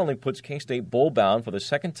win not only puts K-State bowl-bound for the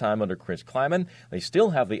second time under Chris Klieman, they still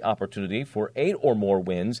have the opportunity for 8 or more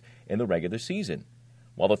wins in the regular season.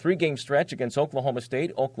 While the 3-game stretch against Oklahoma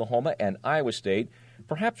State, Oklahoma, and Iowa State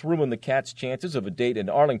perhaps ruin the Cats' chances of a date in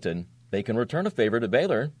Arlington, they can return a favor to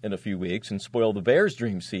Baylor in a few weeks and spoil the Bears'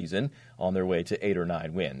 dream season on their way to 8 or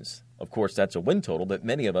 9 wins. Of course, that's a win total that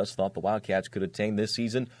many of us thought the Wildcats could attain this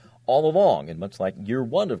season all along. And much like year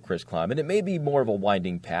 1 of Chris Klieman, it may be more of a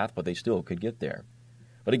winding path, but they still could get there.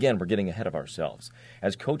 But again, we're getting ahead of ourselves.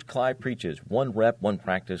 As Coach Clyde preaches, 1 rep, 1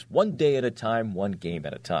 practice, 1 day at a time, 1 game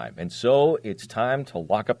at a time. And so it's time to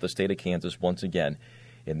lock up the state of Kansas once again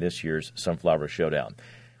in this year's Sunflower Showdown.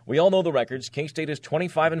 We all know the records. K-State is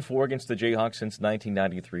 25-4 against the Jayhawks since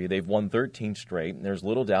 1993. They've won 13 straight, and there's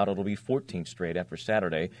little doubt it'll be 14 straight after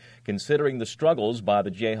Saturday, considering the struggles by the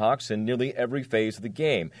Jayhawks in nearly every phase of the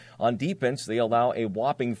game. On defense, they allow a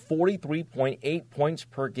whopping 43.8 points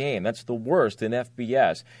per game. That's the worst in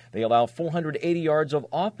FBS. They allow 480 yards of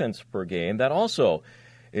offense per game. That also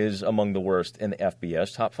is among the worst in the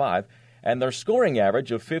FBS, top 5. And their scoring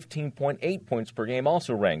average of 15.8 points per game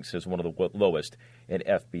also ranks as one of the lowest in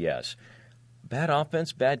FBS. Bad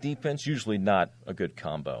offense, bad defense, usually not a good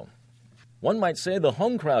combo. One might say the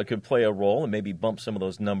home crowd could play a role and maybe bump some of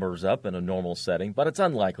those numbers up in a normal setting, but it's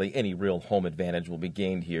unlikely any real home advantage will be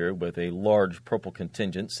gained here with a large purple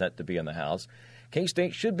contingent set to be in the house.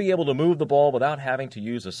 K-State should be able to move the ball without having to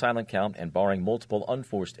use a silent count, and barring multiple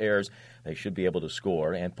unforced errors, they should be able to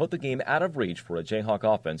score and put the game out of reach for a Jayhawk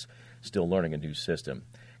offense still learning a new system.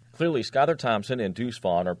 Clearly, Skylar Thompson and Deuce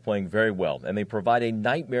Vaughn are playing very well, and they provide a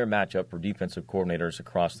nightmare matchup for defensive coordinators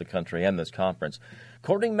across the country and this conference.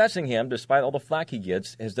 Courtney Messingham, despite all the flack he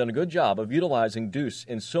gets, has done a good job of utilizing Deuce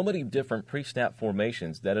in so many different pre-snap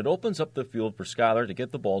formations that it opens up the field for Skylar to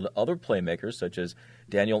get the ball to other playmakers such as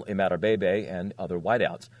Daniel Imatabebe and other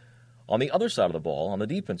wideouts. On the other side of the ball, on the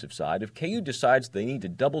defensive side, if KU decides they need to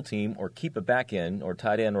double team or keep a back end or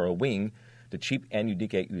tight end or a wing to cheap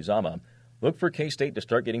Anudike-Uzomah, look for K-State to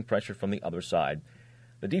start getting pressure from the other side.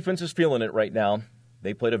 The defense is feeling it right now.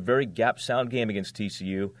 They played a very gap-sound game against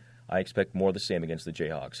TCU. I expect more of the same against the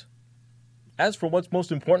Jayhawks. As for what's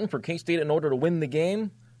most important for K-State in order to win the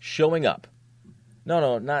game, showing up.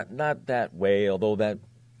 No, not that way, although that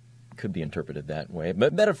could be interpreted that way.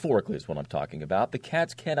 But metaphorically is what I'm talking about. The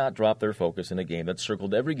Cats cannot drop their focus in a game that's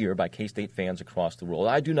circled every year by K-State fans across the world.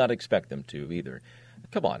 I do not expect them to either.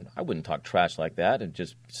 Come on, I wouldn't talk trash like that and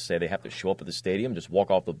just say they have to show up at the stadium, just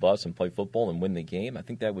walk off the bus and play football and win the game. I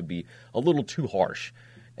think that would be a little too harsh.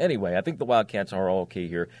 Anyway, I think the Wildcats are all okay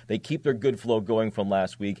here. They keep their good flow going from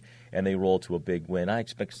last week, and they roll to a big win. I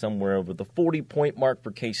expect somewhere over the 40-point mark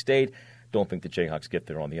for K-State. Don't think the Jayhawks get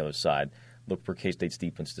there on the other side. Look for K-State's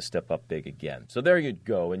defense to step up big again. So there you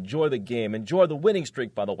go. Enjoy the game. Enjoy the winning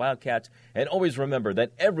streak by the Wildcats. And always remember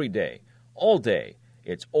that every day, all day,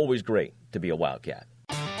 it's always great to be a Wildcat.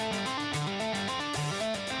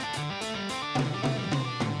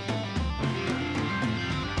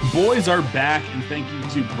 Boys are back, and thank you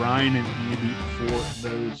to Brian and Andy for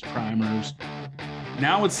those primers.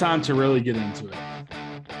 Now it's time to really get into it.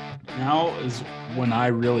 Now is when I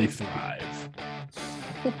really thrive.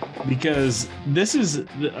 Because this is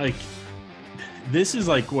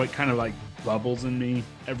like what kind of like bubbles in me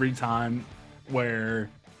every time where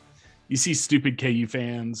you see stupid KU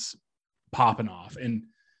fans popping off. And,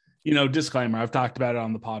 you know, disclaimer, I've talked about it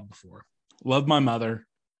on the pod before. Love my mother.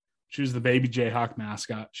 She was the baby Jayhawk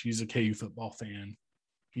mascot. She's a KU football fan.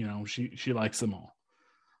 You know, she likes them all.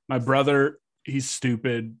 My brother, he's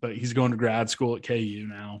stupid, but he's going to grad school at KU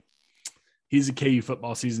now. He's a KU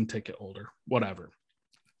football season ticket holder, whatever.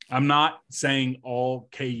 I'm not saying all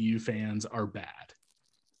KU fans are bad.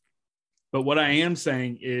 But what I am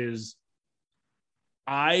saying is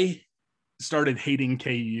I started hating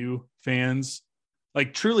KU fans,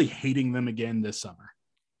 like truly hating them again this summer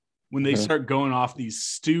when they start going off these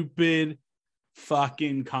stupid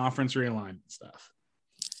fucking conference realignment stuff.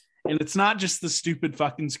 And it's not just the stupid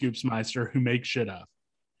fucking Scoopsmeister who makes shit up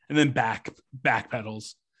and then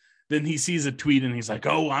backpedals. Then he sees a tweet and he's like,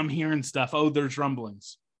 oh, I'm hearing stuff. Oh, there's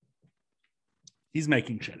rumblings. He's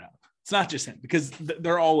making shit up. It's not just him because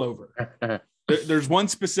they're all over. There's one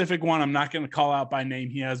specific one I'm not going to call out by name.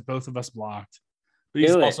 He has both of us blocked. But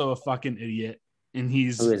he's also a fucking idiot. And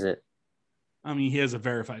he's... Who is it? I mean, he has a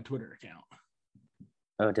verified Twitter account.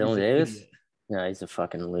 Oh, Dylan Davis? No, he's a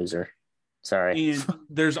fucking loser. Sorry. And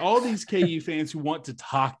there's all these KU fans who want to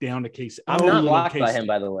talk down to K-State. I'm not blocked by him,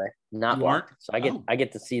 by the way. Not You blocked. aren't? So I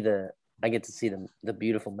get to see the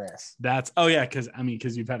beautiful mess. That's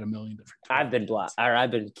because you've had a million different. I've been blocked, or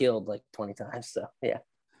I've been killed like 20 times. So yeah.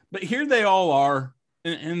 But here they all are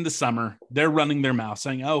in the summer. They're running their mouth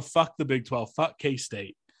saying, "Oh, fuck the Big 12, fuck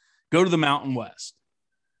K-State, go to the Mountain West."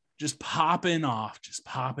 Just popping off,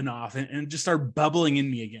 and just start bubbling in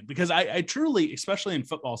me again. Because I truly, especially in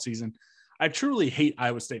football season, I truly hate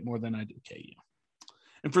Iowa State more than I do KU.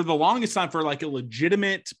 And for the longest time, for like a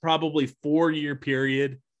legitimate, probably 4-year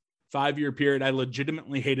period, 5-year period, I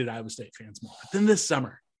legitimately hated Iowa State fans more. But then this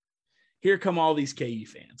summer, here come all these KU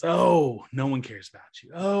fans. Oh, no one cares about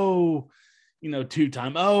you. Oh, you know,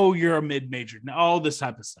 2-time. Oh, you're a mid-major. All this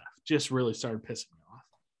type of stuff just really started pissing me off.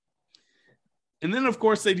 And then, of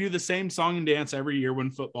course, they do the same song and dance every year when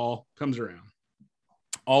football comes around.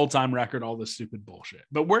 All-time record, all this stupid bullshit.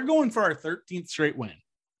 But we're going for our 13th straight win.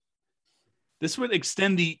 This would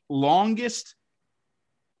extend the longest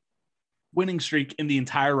winning streak in the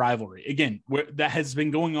entire rivalry. Again, that has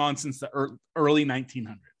been going on since the early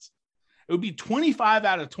 1900s. It would be 25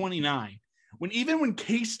 out of 29. When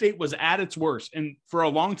K-State was at its worst, and for a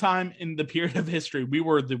long time in the period of history, we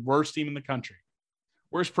were the worst team in the country,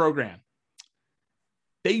 worst program.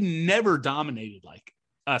 They never dominated like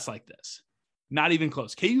us like this. Not even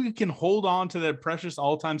close. KU can hold on to their precious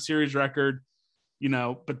all-time series record, you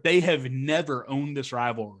know, but they have never owned this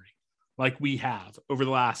rivalry like we have over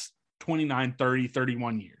the last 29, 30,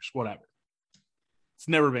 31 years, whatever. It's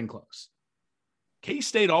never been close.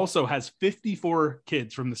 K-State also has 54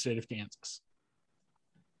 kids from the state of Kansas.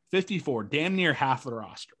 54, damn near half the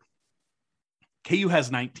roster. KU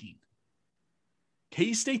has 19.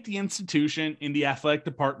 K-State, the institution, in the athletic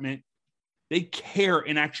department, they care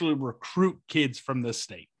and actually recruit kids from this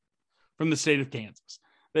state, from the state of Kansas.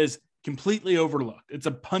 That is completely overlooked. It's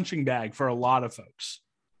a punching bag for a lot of folks.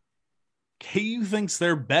 KU thinks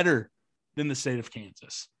they're better than the state of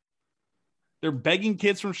Kansas. They're begging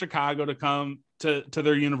kids from Chicago to come to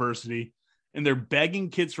their university, and they're begging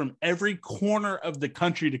kids from every corner of the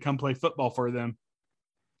country to come play football for them,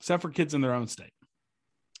 except for kids in their own state.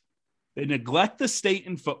 They neglect the state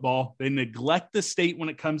in football. They neglect the state when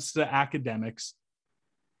it comes to academics.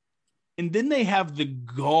 And then they have the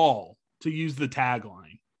gall to use the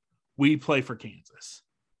tagline, "We play for Kansas."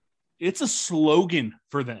 It's a slogan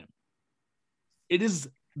for them. It is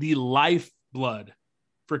the lifeblood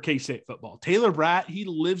for K-State football. Taylor Bratt, he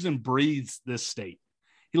lives and breathes this state.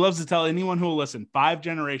 He loves to tell anyone who will listen, 5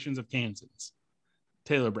 generations of Kansans.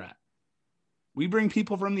 Taylor Bratt. We bring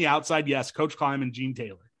people from the outside, yes, Coach Klein and Gene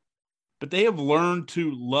Taylor. But they have learned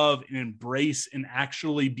to love and embrace and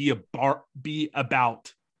actually be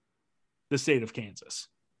about the state of Kansas.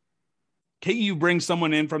 KU brings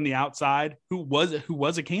someone in from the outside who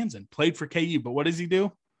was a Kansan, played for KU, but what does he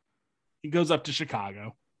do? He goes up to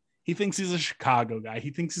Chicago. He thinks he's a Chicago guy.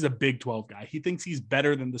 He thinks he's a Big 12 guy. He thinks he's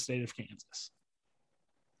better than the state of Kansas.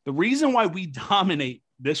 The reason why we dominate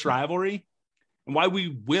this rivalry and why we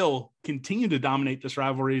will continue to dominate this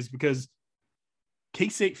rivalry is because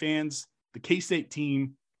K-State fans, the K-State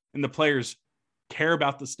team, and the players care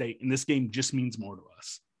about the state, and this game just means more to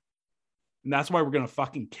us. And that's why we're going to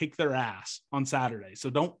fucking kick their ass on Saturday. So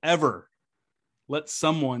don't ever let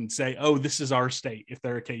someone say, oh, this is our state if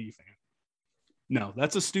they're a KU fan. No,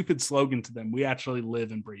 that's a stupid slogan to them. We actually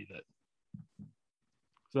live and breathe it.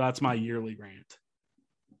 So that's my yearly rant.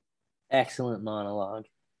 Excellent monologue.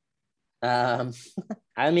 I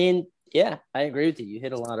mean, yeah, I agree with you. You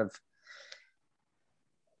hit a lot of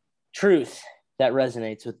truth that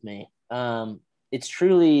resonates with me. It's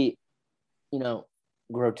truly,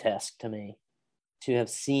 grotesque to me to have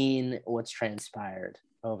seen what's transpired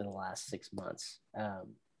over the last 6 months.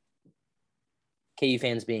 KU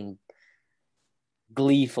fans being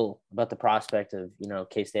gleeful about the prospect of,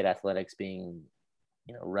 K-State athletics being,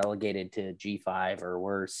 relegated to G5 or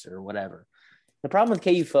worse or whatever. The problem with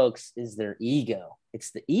KU folks is their ego.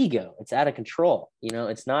 It's the ego. It's out of control.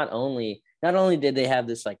 It's not only did they have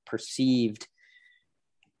this like perceived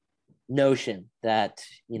notion that,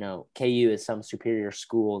 KU is some superior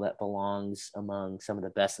school that belongs among some of the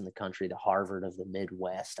best in the country, the Harvard of the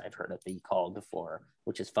Midwest, I've heard it be called before,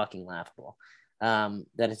 which is fucking laughable.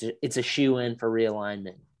 That it's a shoe-in for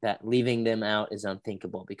realignment, that leaving them out is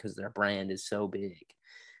unthinkable because their brand is so big.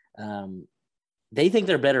 They think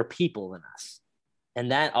they're better people than us.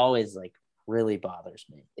 And that always like really bothers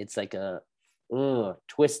me. It's like it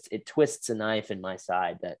twists a knife in my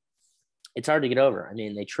side that it's hard to get over. I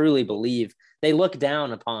mean, they truly believe, they look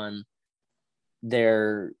down upon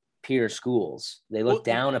their peer schools. They look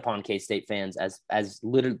down upon K-State fans as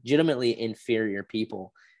legitimately inferior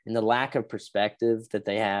people, and the lack of perspective that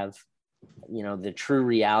they have, the true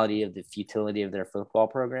reality of the futility of their football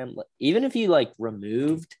program. Even if you like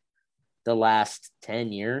removed the last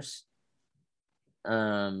 10 years,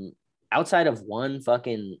 outside of one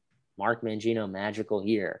fucking Mark Mangino magical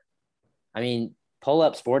year, I mean, pull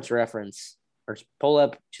up Sports Reference or pull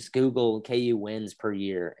up, just Google KU wins per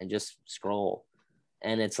year and just scroll.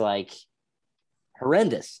 And it's like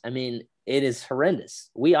horrendous. I mean, it is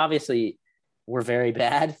horrendous. We obviously were very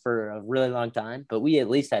bad for a really long time, but we at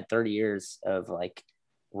least had 30 years of like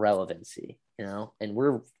relevancy, and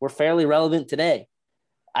we're fairly relevant today.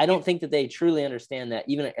 I don't think that they truly understand that.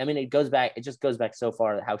 It just goes back so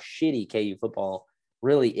far how shitty KU football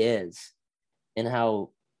really is and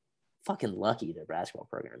how fucking lucky their basketball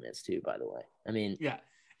program is too, by the way. I mean, yeah.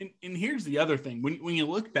 And here's the other thing. When you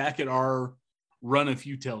look back at our run of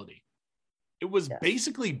futility, it was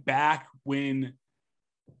basically back when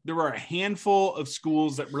there were a handful of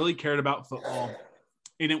schools that really cared about football,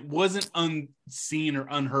 and it wasn't unseen or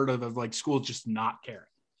unheard of like schools just not caring.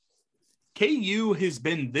 KU has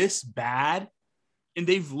been this bad, and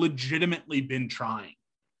they've legitimately been trying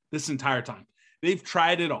this entire time. They've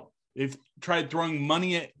tried it all. They've tried throwing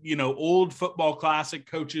money at, old football classic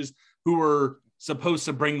coaches who were supposed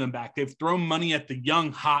to bring them back. They've thrown money at the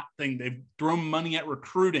young hot thing. They've thrown money at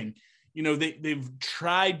recruiting. They've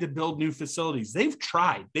tried to build new facilities. They've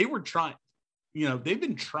tried. They were trying. They've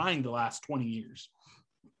been trying the last 20 years.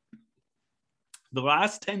 The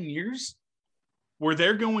last 10 years, where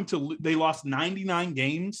they lost 99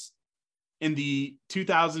 games in the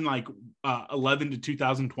 2011 to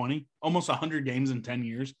 2020, almost 100 games in 10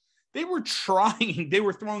 years. They were trying. They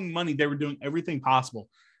were throwing money. They were doing everything possible.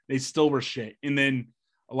 They still were shit. And then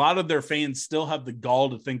a lot of their fans still have the gall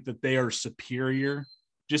to think that they are superior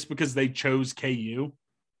just because they chose KU.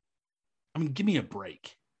 I mean, give me a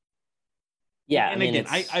break. Yeah. And again,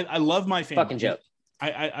 I love my family. Fucking joke.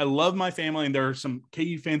 I love my family, and there are some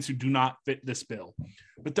KU fans who do not fit this bill,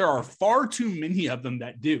 but there are far too many of them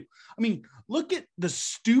that do. I mean, look at the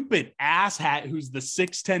stupid asshat who's the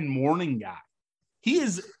 6'10" morning guy. He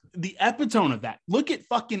is the epitome of that. Look at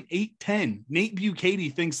fucking 8'10". Nate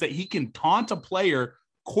Bukaty thinks that he can taunt a player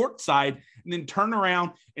courtside and then turn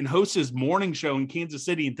around and host his morning show in Kansas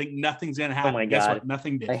City and think nothing's going to happen. Oh my Guess God. what?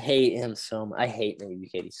 Nothing did. I hate him so much. I hate Nate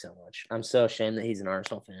Bukaty so much. I'm so ashamed that he's an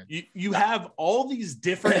Arsenal fan. You have all these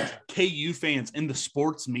different KU fans in the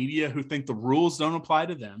sports media who think the rules don't apply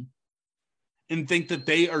to them and think that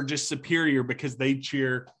they are just superior because they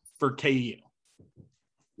cheer for KU.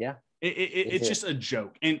 Yeah. It's just a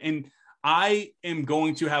joke. And I am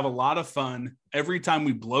going to have a lot of fun every time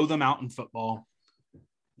we blow them out in football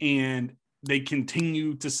and they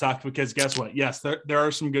continue to suck, because guess what? Yes, there are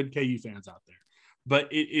some good KU fans out there,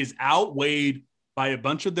 but it is outweighed by a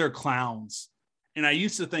bunch of their clowns. And I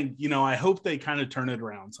used to think, I hope they kind of turn it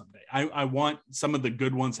around someday. I want some of the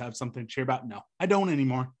good ones to have something to cheer about. No, I don't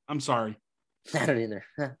anymore. I'm sorry. I don't either.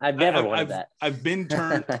 I've never wanted that. I've been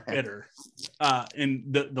turned bitter. And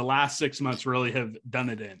the last 6 months really have done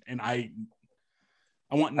it in. And I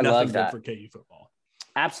want nothing good for KU football.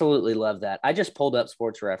 Absolutely love that. I just pulled up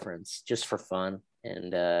Sports Reference just for fun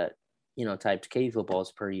and, typed KU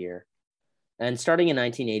footballs per year. And starting in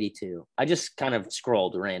 1982, I just kind of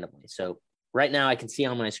scrolled randomly. So right now I can see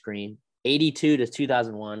on my screen 82 to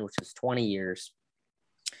 2001, which is 20 years.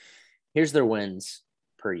 Here's their wins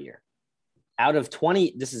per year. Out of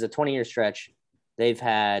 20, this is a 20-year stretch. They've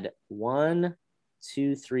had 1,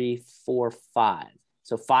 2, 3, 4, 5.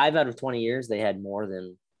 So 5 out of 20 years, they had more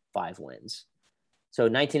than 5 wins. So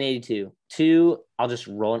 1982, 2, I'll just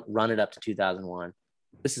run it up to 2001.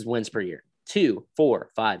 This is wins per year. 2, 4,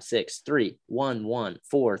 5, 6, 3, 1, 1,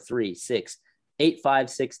 4, 3, 6, 8, 5,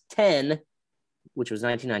 6, 10, which was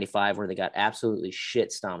 1995, where they got absolutely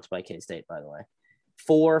shit stomped by K-State, by the way.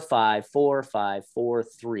 4, 5, 4, 5, 4,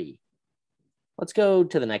 3. Let's go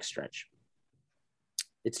to the next stretch.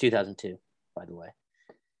 It's 2002, by the way.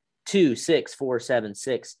 2, 6, 4, 7,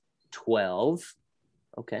 6, 12.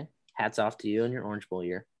 Okay. Hats off to you and your Orange Bowl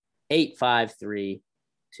year. 8, 5, 3,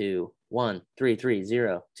 2, 1, 3, 3,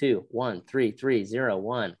 0, 2, 1, 3, 3, 0,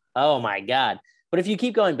 1. Oh my God. But if you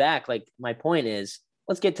keep going back, like my point is,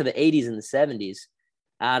 let's get to the 80s and the 70s.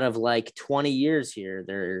 Out of like 20 years here,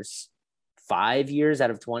 there's 5 years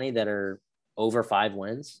out of 20 that are over 5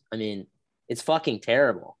 wins. I mean, it's fucking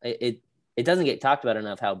terrible. It doesn't get talked about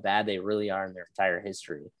enough how bad they really are in their entire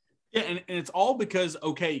history. Yeah, and it's all because,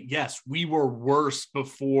 okay, yes, we were worse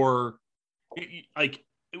before, like,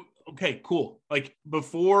 okay, cool. Like,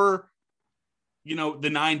 before, the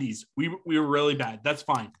 90s, we were really bad. That's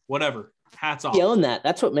fine. Whatever. Hats off. You own that.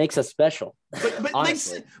 That's what makes us special.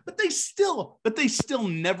 But they still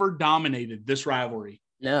never dominated this rivalry.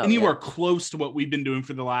 No. Anywhere close to what we've been doing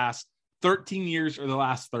for the last 13 years or the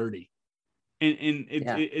last 30. And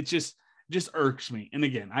it just irks me. And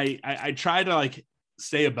again, I try to like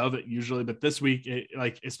stay above it usually, but this week,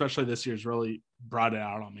 especially this year's really brought it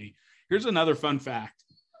out on me. Here's another fun fact.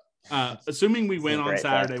 Assuming we win on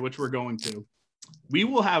Saturday, which we're going to, we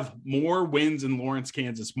will have more wins in Lawrence,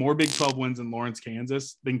 Kansas, more Big 12 wins in Lawrence,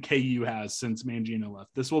 Kansas than KU has since Mangino left.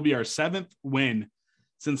 This will be our 7th win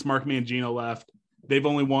since Mark Mangino left. They've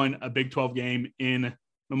only won a Big 12 game in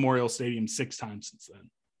Memorial Stadium 6 times since then.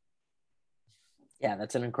 Yeah,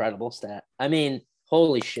 that's an incredible stat. I mean,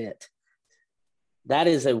 holy shit. That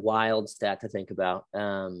is a wild stat to think about.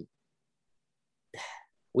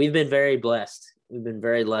 We've been very blessed. We've been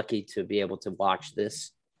very lucky to be able to watch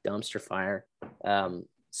this dumpster fire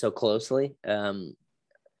so closely.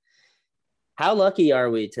 How lucky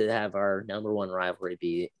are we to have our number one rivalry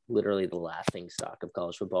be literally the laughing stock of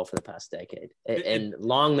college football for the past decade? And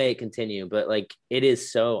long may it continue, but like, it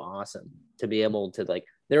is so awesome to be able to, like,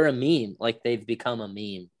 they're a meme. Like, they've become a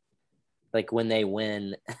meme. Like, when they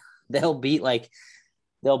win, they'll beat like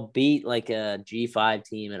a G5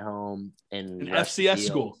 team at home and an FCS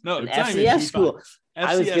school. No, an it's not even FCS G5. school. FCS.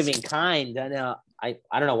 I was being kind. I know. I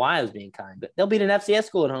don't know why I was being kind, but they'll beat an FCS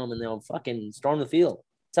school at home and they'll fucking storm the field.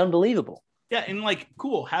 It's unbelievable. Yeah, and like,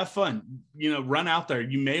 cool, have fun. Run out there.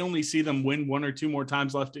 You may only see them win 1 or 2 more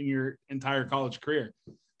times left in your entire college career.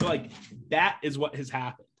 But like, that is what has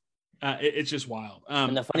happened. It's just wild.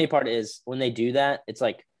 And the funny part is when they do that, it's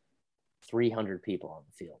like 300 people on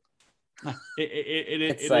the field.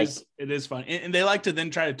 It is fun. And they like to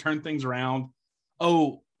then try to turn things around.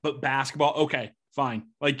 Oh, but basketball. Okay, fine.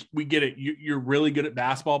 Like, we get it. You're really good at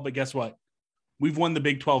basketball, but guess what? We've won the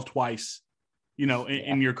Big 12 twice,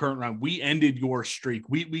 in your current run. We ended your streak.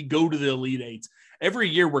 We go to the Elite Eights. Every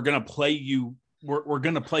year we're going to play you. We're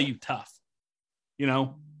going to play you tough.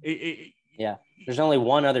 Yeah. There's only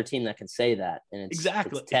one other team that can say that. And it's Tech,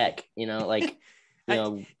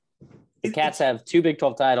 the Cats have 2 Big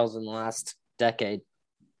 12 titles in the last decade.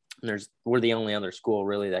 And we're the only other school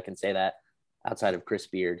really that can say that outside of Chris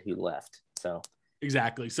Beard, who left. So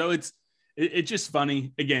exactly. So it's just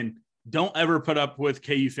funny. Again, don't ever put up with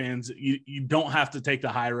KU fans. You don't have to take the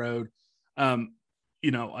high road.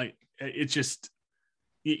 It's just,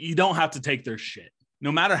 you don't have to take their shit.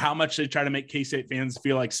 No matter how much they try to make K-State fans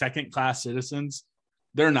feel like second-class citizens,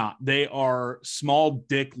 they're not. They are small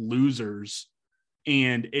dick losers.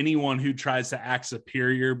 And anyone who tries to act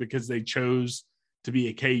superior because they chose to be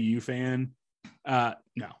a KU fan, no,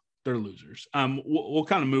 they're losers. We'll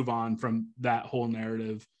kind of move on from that whole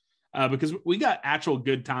narrative because we got actual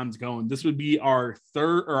good times going. This would be our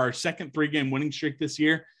second 3-game winning streak this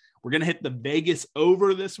year. We're going to hit the Vegas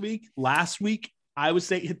over this week. Last week, Iowa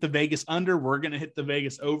State hit the Vegas under. We're going to hit the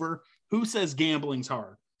Vegas over. Who says gambling's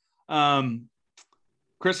hard?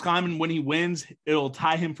 Chris Kleiman, when he wins, it'll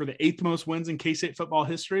tie him for the 8th most wins in K-State football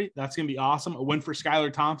history. That's going to be awesome. A win for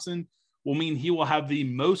Skylar Thompson will mean he will have the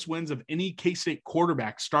most wins of any K-State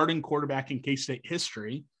starting quarterback in K-State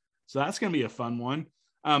history. So that's going to be a fun one.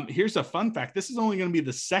 Here's a fun fact. This is only going to be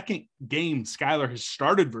the 2nd game Skylar has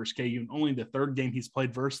started versus KU and only the 3rd game he's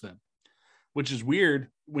played versus them, which is weird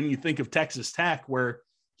when you think of Texas Tech, where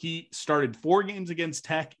he started 4 games against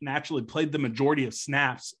Tech and actually played the majority of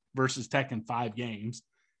snaps versus Tech in 5 games.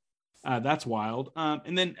 That's wild.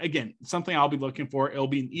 And then again, something I'll be looking for. It'll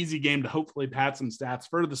be an easy game to hopefully pad some stats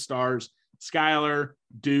for the Stars, Skylar,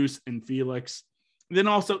 Deuce, and Felix. And then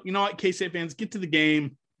also, you know what, K-State fans, get to the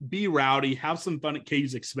game, be rowdy, have some fun at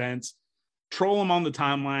KU's expense, troll them on the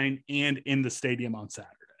timeline and in the stadium on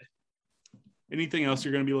Saturday. Anything else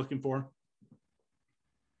you're going to be looking for?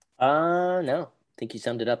 No. I think you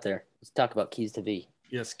summed it up there. Let's talk about Keys to V.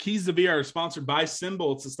 Yes, Keys to V are sponsored by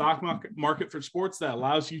Symbol. It's a stock market for sports that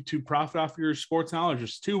allows you to profit off your sports knowledge.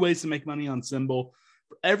 There's 2 ways to make money on Symbol.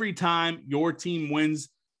 For every time your team wins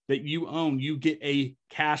that you own, you get a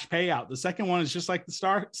cash payout. The second one is just like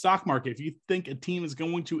the stock market. If you think a team is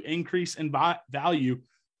going to increase in value,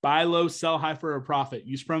 buy low, sell high for a profit.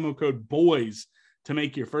 Use promo code BOYS to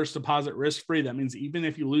make your first deposit risk-free. That means even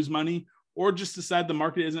if you lose money or just decide the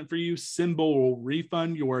market isn't for you, Symbol will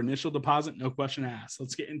refund your initial deposit, no question asked.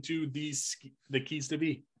 Let's get into the Keys to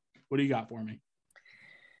V. What do you got for me?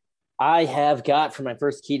 I have got for my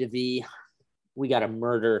first Key to V, we got to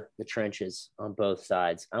murder the trenches on both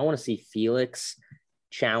sides. I want to see Felix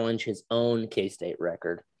challenge his own K-State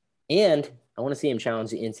record, and I want to see him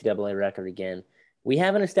challenge the NCAA record again. We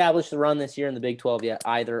haven't established the run this year in the Big 12 yet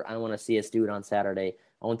either. I want to see us do it on Saturday.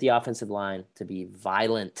 I want the offensive line to be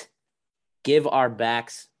violent. Give our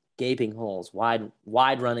backs gaping holes, wide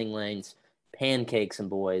running lanes, pancakes and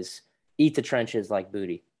boys. Eat the trenches like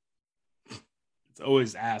booty. It's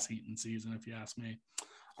always ass-eating season, if you ask me.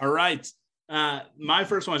 All right. My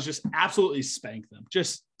first one is just absolutely spank them.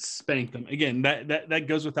 Just spank them. Again, that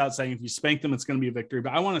goes without saying. If you spank them, it's going to be a victory.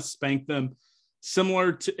 But I want to spank them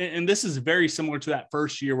similar to, and this is very similar to that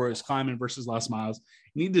first year where it was Kleiman versus Les Miles.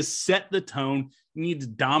 You need to set the tone. You need to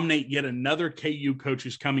dominate yet another KU coach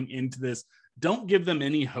who's coming into this. Don't give them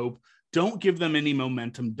any hope. Don't give them any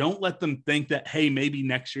momentum. Don't let them think that, hey, maybe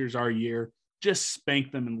next year's our year. Just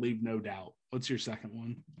spank them and leave no doubt. What's your second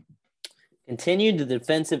one? Continue the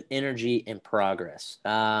defensive energy and progress.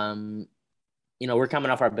 We're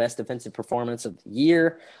coming off our best defensive performance of the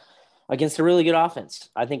year against a really good offense.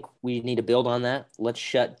 I think we need to build on that. Let's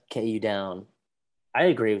shut KU down. I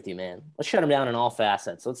agree with you, man. Let's shut them down in all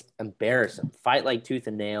facets. Let's embarrass them. Fight like tooth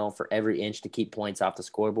and nail for every inch to keep points off the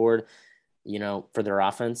scoreboard, for their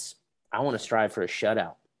offense. I want to strive for a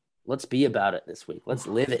shutout. Let's be about it this week. Let's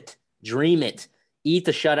live it. Dream it. Eat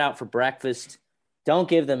the shutout for breakfast. Don't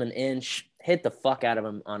give them an inch. Hit the fuck out of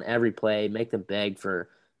them on every play. Make them beg for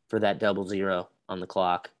that 0-0 on the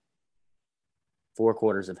clock. 4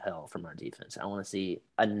 quarters of hell from our defense. I want to see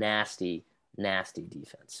a nasty, nasty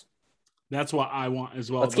defense. That's what I want as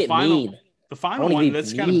well. Let's get mean. The final one,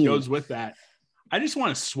 this kind of goes with that. I just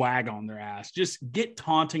want to swag on their ass. Just get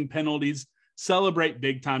taunting penalties. Celebrate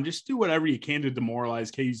big time. Just do whatever you can to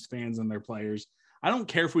demoralize KU's fans and their players. I don't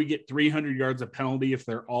care if we get 300 yards of penalty if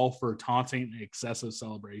they're all for taunting and excessive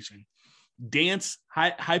celebration. Dance,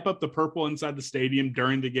 hype up the purple inside the stadium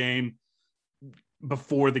during the game,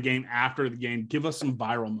 before the game, after the game. Give us some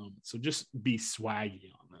viral moments. So just be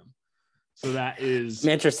swaggy on them. So that is.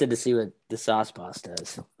 I'm interested to see what the Sauce Boss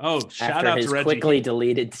does. Oh, shout out to Reggie. Quickly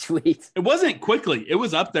deleted tweet. It wasn't quickly. It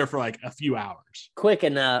was up there for like a few hours. Quick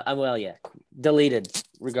and deleted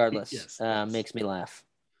regardless. Yes. Makes me laugh.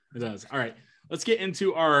 It does. All right. Let's get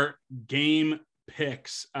into our game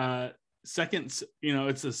picks. Second,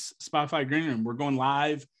 it's a Spotify Green Room. We're going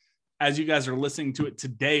live as you guys are listening to it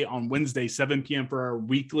today on Wednesday, 7 p.m. for our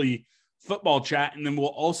weekly football chat. And then we'll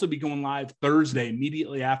also be going live Thursday,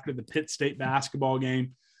 immediately after the Pitt State basketball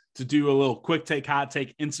game, to do a little quick take, hot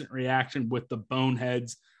take, instant reaction with the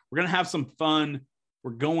Boneheads. We're going to have some fun.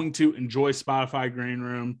 We're going to enjoy Spotify Green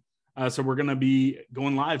Room. So we're going to be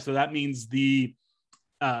going live. So that means the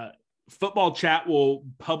football chat will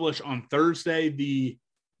publish on Thursday. The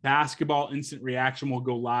basketball instant reaction will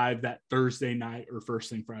go live that Thursday night or first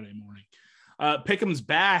thing Friday morning. Pick'em's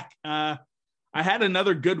back. I had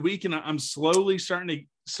another good week, and I'm slowly starting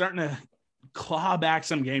to claw back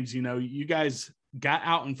some games. You guys got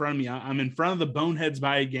out in front of me. I'm in front of the Boneheads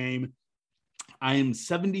by a game. I am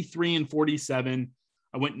 73-47.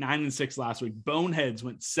 I went 9-6 last week. Boneheads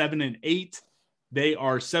went 7-8. They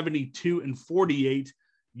are 72-48.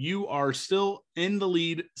 You are still in the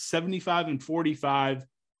lead, 75-45.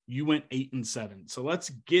 You went 8-7. So let's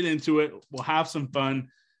get into it. We'll have some fun.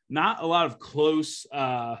 Not a lot of close.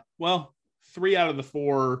 3 out of the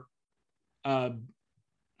 4. I'm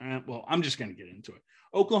just going to get into it.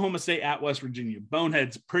 Oklahoma State at West Virginia.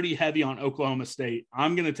 Boneheads pretty heavy on Oklahoma State.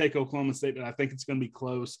 I'm going to take Oklahoma State, but I think it's going to be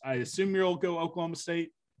close. I assume you'll go Oklahoma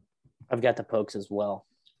State. I've got the Pokes as well.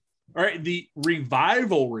 All right, the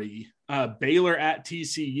Revivalry, Baylor at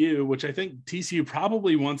TCU, which I think TCU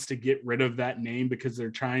probably wants to get rid of that name because they're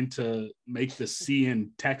trying to make the C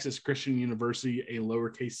in Texas Christian University a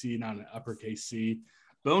lowercase c, not an uppercase C.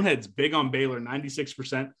 Bonehead's big on Baylor,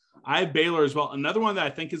 96%. I have Baylor as well. Another one that I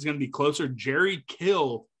think is going to be closer, Jerry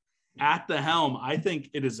Kill at the helm. I think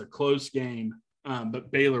it is a close game, but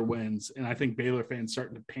Baylor wins, and I think Baylor fans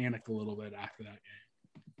starting to panic a little bit after that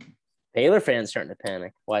game. Baylor fans starting to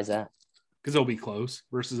panic. Why is that? Because they'll be close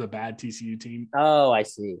versus a bad TCU team. Oh, I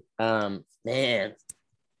see. Man.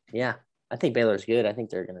 Yeah, I think Baylor's good. I think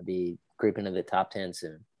they're going to be creeping into the top 10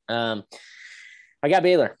 soon. I got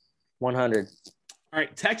Baylor, 100. All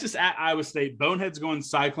right, Texas at Iowa State. Bonehead's going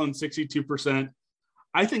Cyclone, 62%.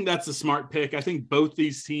 I think that's a smart pick. I think both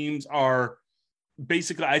these teams are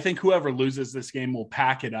basically – I think whoever loses this game will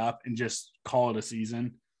pack it up and just call it a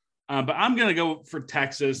season. But I'm going to go for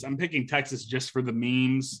Texas. I'm picking Texas just for the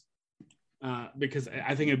memes because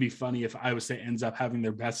I think it'd be funny if Iowa State ends up having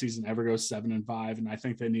their best season ever, goes 7-5, and I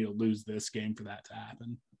think they need to lose this game for that to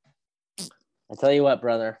happen. I'll tell you what,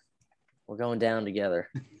 brother. We're going down together.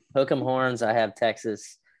 Hook 'em horns. I have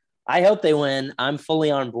Texas. I hope they win. I'm fully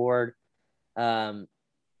on board.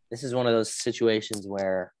 This is one of those situations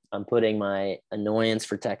where I'm putting my annoyance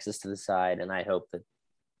for Texas to the side, and I hope that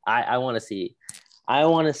I want to see – I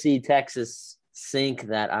want to see Texas sink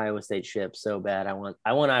that Iowa State ship so bad. I want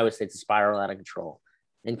Iowa State to spiral out of control.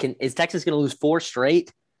 And is Texas going to lose 4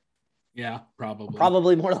 straight? Yeah, probably.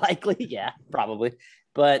 Probably more likely. Yeah, probably.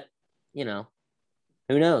 But, who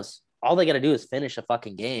knows? All they got to do is finish a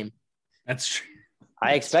fucking game. That's true.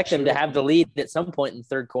 I expect them to have the lead at some point in the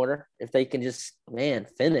third quarter. If they can just,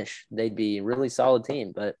 finish, they'd be a really solid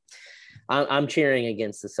team. But I'm cheering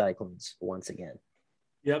against the Cyclones once again.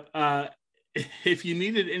 Yep. If you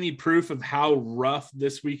needed any proof of how rough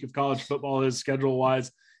this week of college football is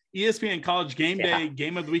schedule-wise, ESPN College Game Day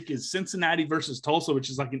game of the week is Cincinnati versus Tulsa, which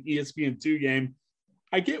is like an ESPN2 game.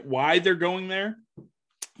 I get why they're going there.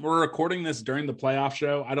 We're recording this during the playoff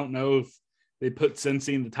show. I don't know if they put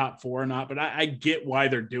Cincy in the top 4 or not, but I get why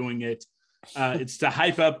they're doing it. It's to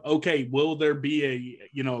hype up, okay, will there be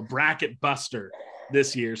a bracket buster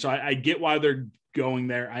this year? So I get why they're going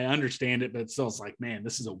there. I understand it, but it's still like, man,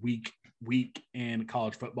 this is a week in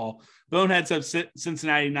college football. Boneheads have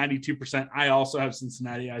Cincinnati 92%. I also have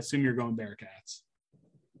Cincinnati. I assume you're going Bearcats.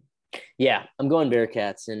 Yeah, I'm going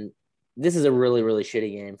Bearcats, and this is a really, really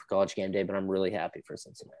shitty game for College Game Day, but I'm really happy for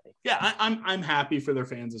Cincinnati. Yeah, I'm happy for their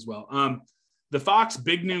fans as well. The Fox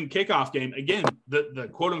Big Noon kickoff game, again, the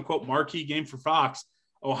quote-unquote marquee game for Fox,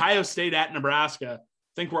 Ohio State at Nebraska.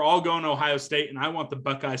 I think we're all going to Ohio State, and I want the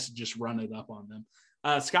Buckeyes to just run it up on them.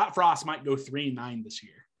 Scott Frost might go 3-9 this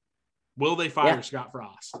year. Will they fire Scott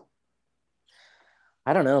Frost?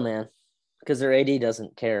 I don't know, man, because their AD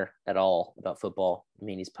doesn't care at all about football. I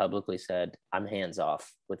mean, he's publicly said, I'm hands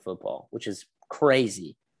off with football, which is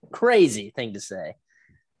crazy thing to say.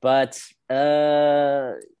 But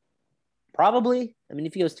probably, I mean,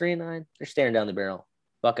 if he goes 3-9, they're staring down the barrel.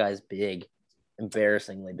 Buckeyes big,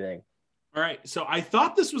 embarrassingly big. All right, so I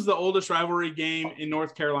thought this was the oldest rivalry game in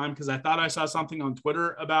North Carolina because I thought I saw something on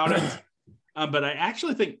Twitter about it. But I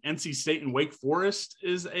actually think NC State and Wake Forest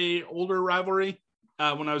is a older rivalry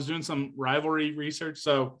when I was doing some rivalry research.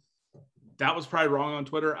 So that was probably wrong on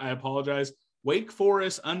Twitter. I apologize. Wake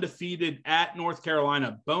Forest undefeated at North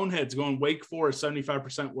Carolina. Boneheads going Wake Forest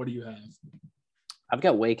 75%. What do you have? I've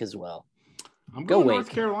got Wake as well. I'm going North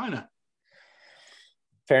Carolina.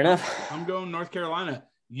 Fair enough. I'm going North Carolina.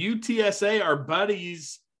 UTSA, our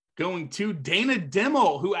buddies, going to Dana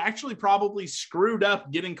Dimmel, who actually probably screwed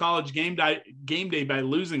up getting College game day by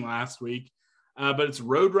losing last week. But it's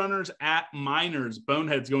Roadrunners at Miners.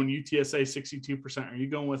 Boneheads going UTSA 62%. Are you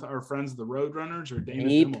going with our friends the Roadrunners or Dana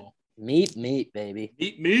Dimmel? Meep, baby.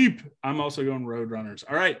 Meep. I'm also going Roadrunners.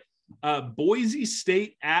 All right. Boise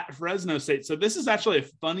State at Fresno State. So this is actually a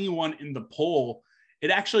funny one in the poll. It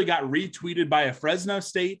actually got retweeted by a Fresno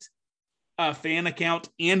State fan account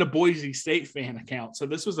and a Boise State fan account. So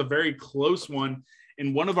this was a very close one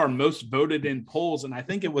in one of our most voted in polls. And I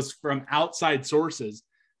think it was from outside sources.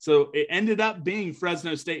 So it ended up being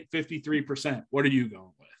Fresno State 53%. What are you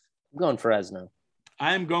going with? I'm going Fresno.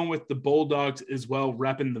 I am going with the Bulldogs as well,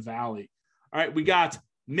 repping the Valley. All right, we got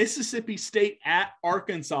Mississippi State at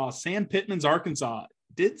Arkansas. Sam Pittman's Arkansas.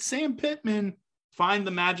 Did Sam Pittman find the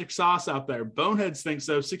magic sauce out there? Boneheads think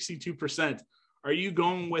so, 62%. Are you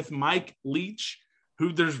going with Mike Leach,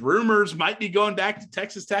 who there's rumors might be going back to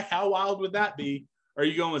Texas Tech? How wild would that be? Or are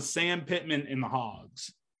you going with Sam Pittman in the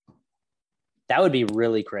Hogs? That would be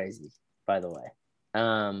really crazy, by the way.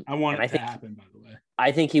 I want it to happen, by the way.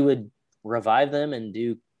 I think he would revive them and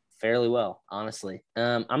do fairly well, honestly.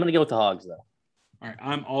 I'm going to go with the Hogs, though. All right,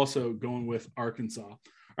 I'm also going with Arkansas. All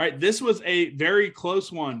right, this was a very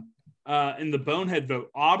close one in the bonehead vote.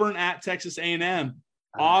 Auburn at Texas A&M.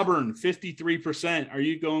 Auburn, 53%. Are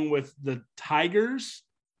you going with the Tigers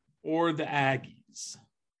or the Aggies?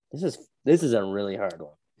 This is a really hard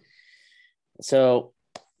one. So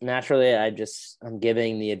naturally, I'm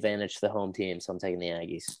giving the advantage to the home team, so I'm taking the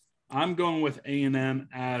Aggies. I'm going with A&M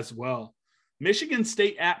as well. Michigan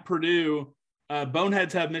State at Purdue.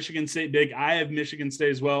 Boneheads have Michigan State big. I have Michigan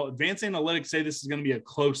State as well. Advanced Analytics say this is going to be a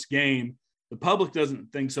close game. The public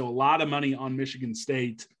doesn't think so. A lot of money on Michigan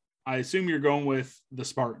State. I assume you're going with the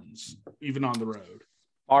Spartans, even on the road.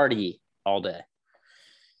 Party all day.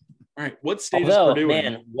 All right. What state is Purdue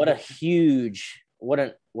in? Man, what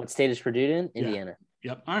state is Purdue in? Indiana.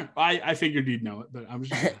 Yeah. Yep. All right. I figured you'd know it, but I was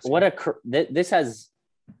just asking.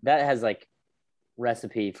 That has like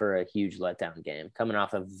recipe for a huge letdown game, coming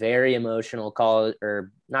off a very emotional college,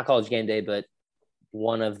 or not college game day, but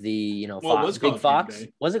one of the Big Fox.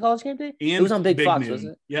 Was it College Game Day? And it was on Big Fox, Noon.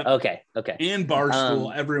 wasn't it? Yeah. Okay. And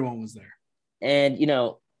Barstool, everyone was there. And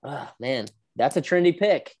man, that's a trendy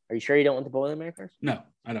pick. Are you sure you don't want the Boilermakers? No,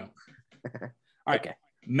 I don't. All right. Okay.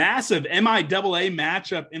 Massive MIAA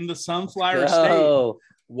matchup in the Sunflower State.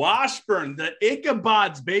 Washburn, the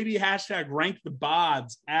Ichabods, baby, # rank the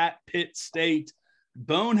Bods at Pitt State.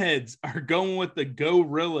 Boneheads are going with the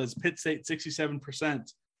Gorillas. Pitt State,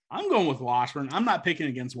 67%. I'm going with Washburn. I'm not picking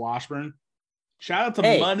against Washburn. Shout out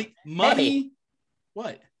to Money. Hey.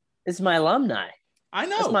 What? This is my alumni. I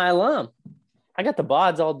know. That's my alum. I got the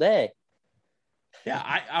Bods all day. Yeah,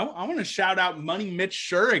 I want to shout out Money Mitch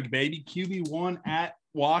Schurig, baby. QB1 at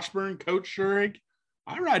Washburn. Coach Schurig.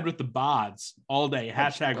 I ride with the Bods all day. #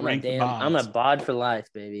 rank the Bods. I'm a Bod for life,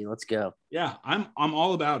 baby. Let's go. Yeah, I'm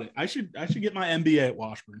all about it. I should get my MBA at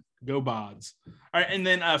Washburn. Go Bods. All right, and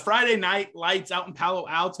then Friday night lights out in Palo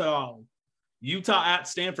Alto. Utah at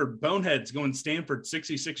Stanford. Boneheads going Stanford,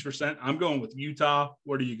 66%. I'm going with Utah.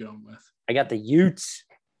 What are you going with? I got the Utes.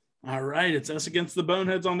 All right, it's us against the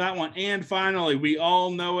Boneheads on that one. And finally, we all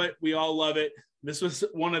know it. We all love it. This was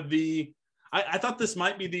one of the I thought this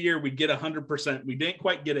might be the year we get 100%. We didn't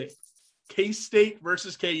quite get it. K-State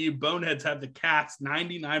versus KU. Boneheads have the Cats,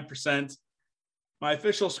 99%. My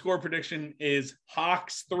official score prediction is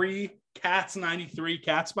Hawks 3, Cats 93,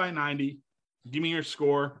 Cats by 90. Give me your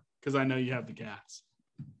score because I know you have the Cats.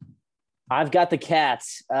 I've got the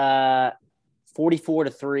Cats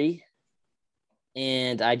 44-3,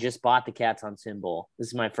 and I just bought the Cats on Symbol. This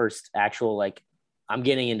is my first actual I'm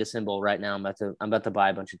getting into Symbol right now. I'm about to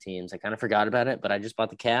buy a bunch of teams. I kind of forgot about it, but I just bought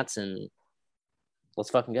the Cats, and let's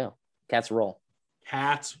fucking go. Cats roll.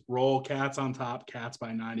 Cats roll. Cats on top. Cats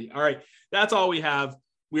by 90. All right, that's all we have.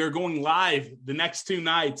 We are going live the next 2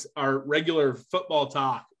 nights. Our regular football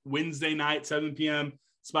talk, Wednesday night, 7 p.m.,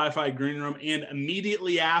 Spotify Green Room, and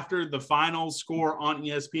immediately after the final score on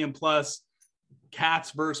ESPN Plus,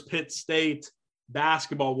 Cats versus Pitt State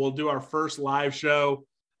basketball. We'll do our first live show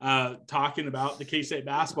talking about the K-State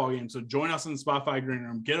basketball game. So join us in the Spotify Green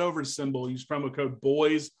Room. Get over to Symbol. Use promo code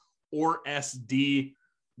BOYS or SD.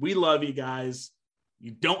 We love you guys. You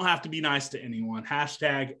don't have to be nice to anyone.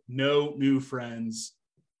 # no new friends.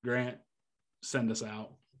 Grant, send us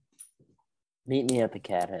out. Meet me at the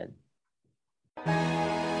Cathead.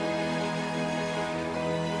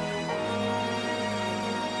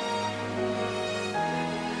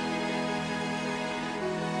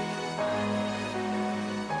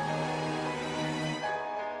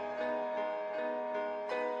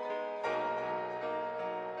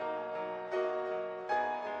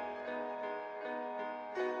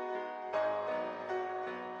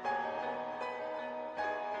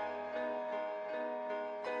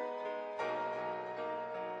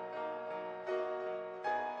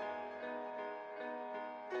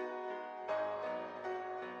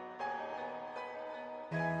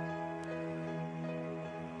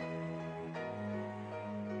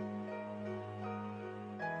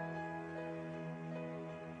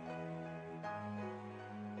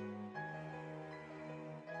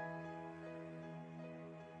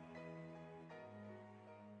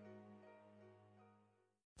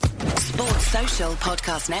 Sports Social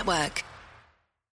Podcast Network.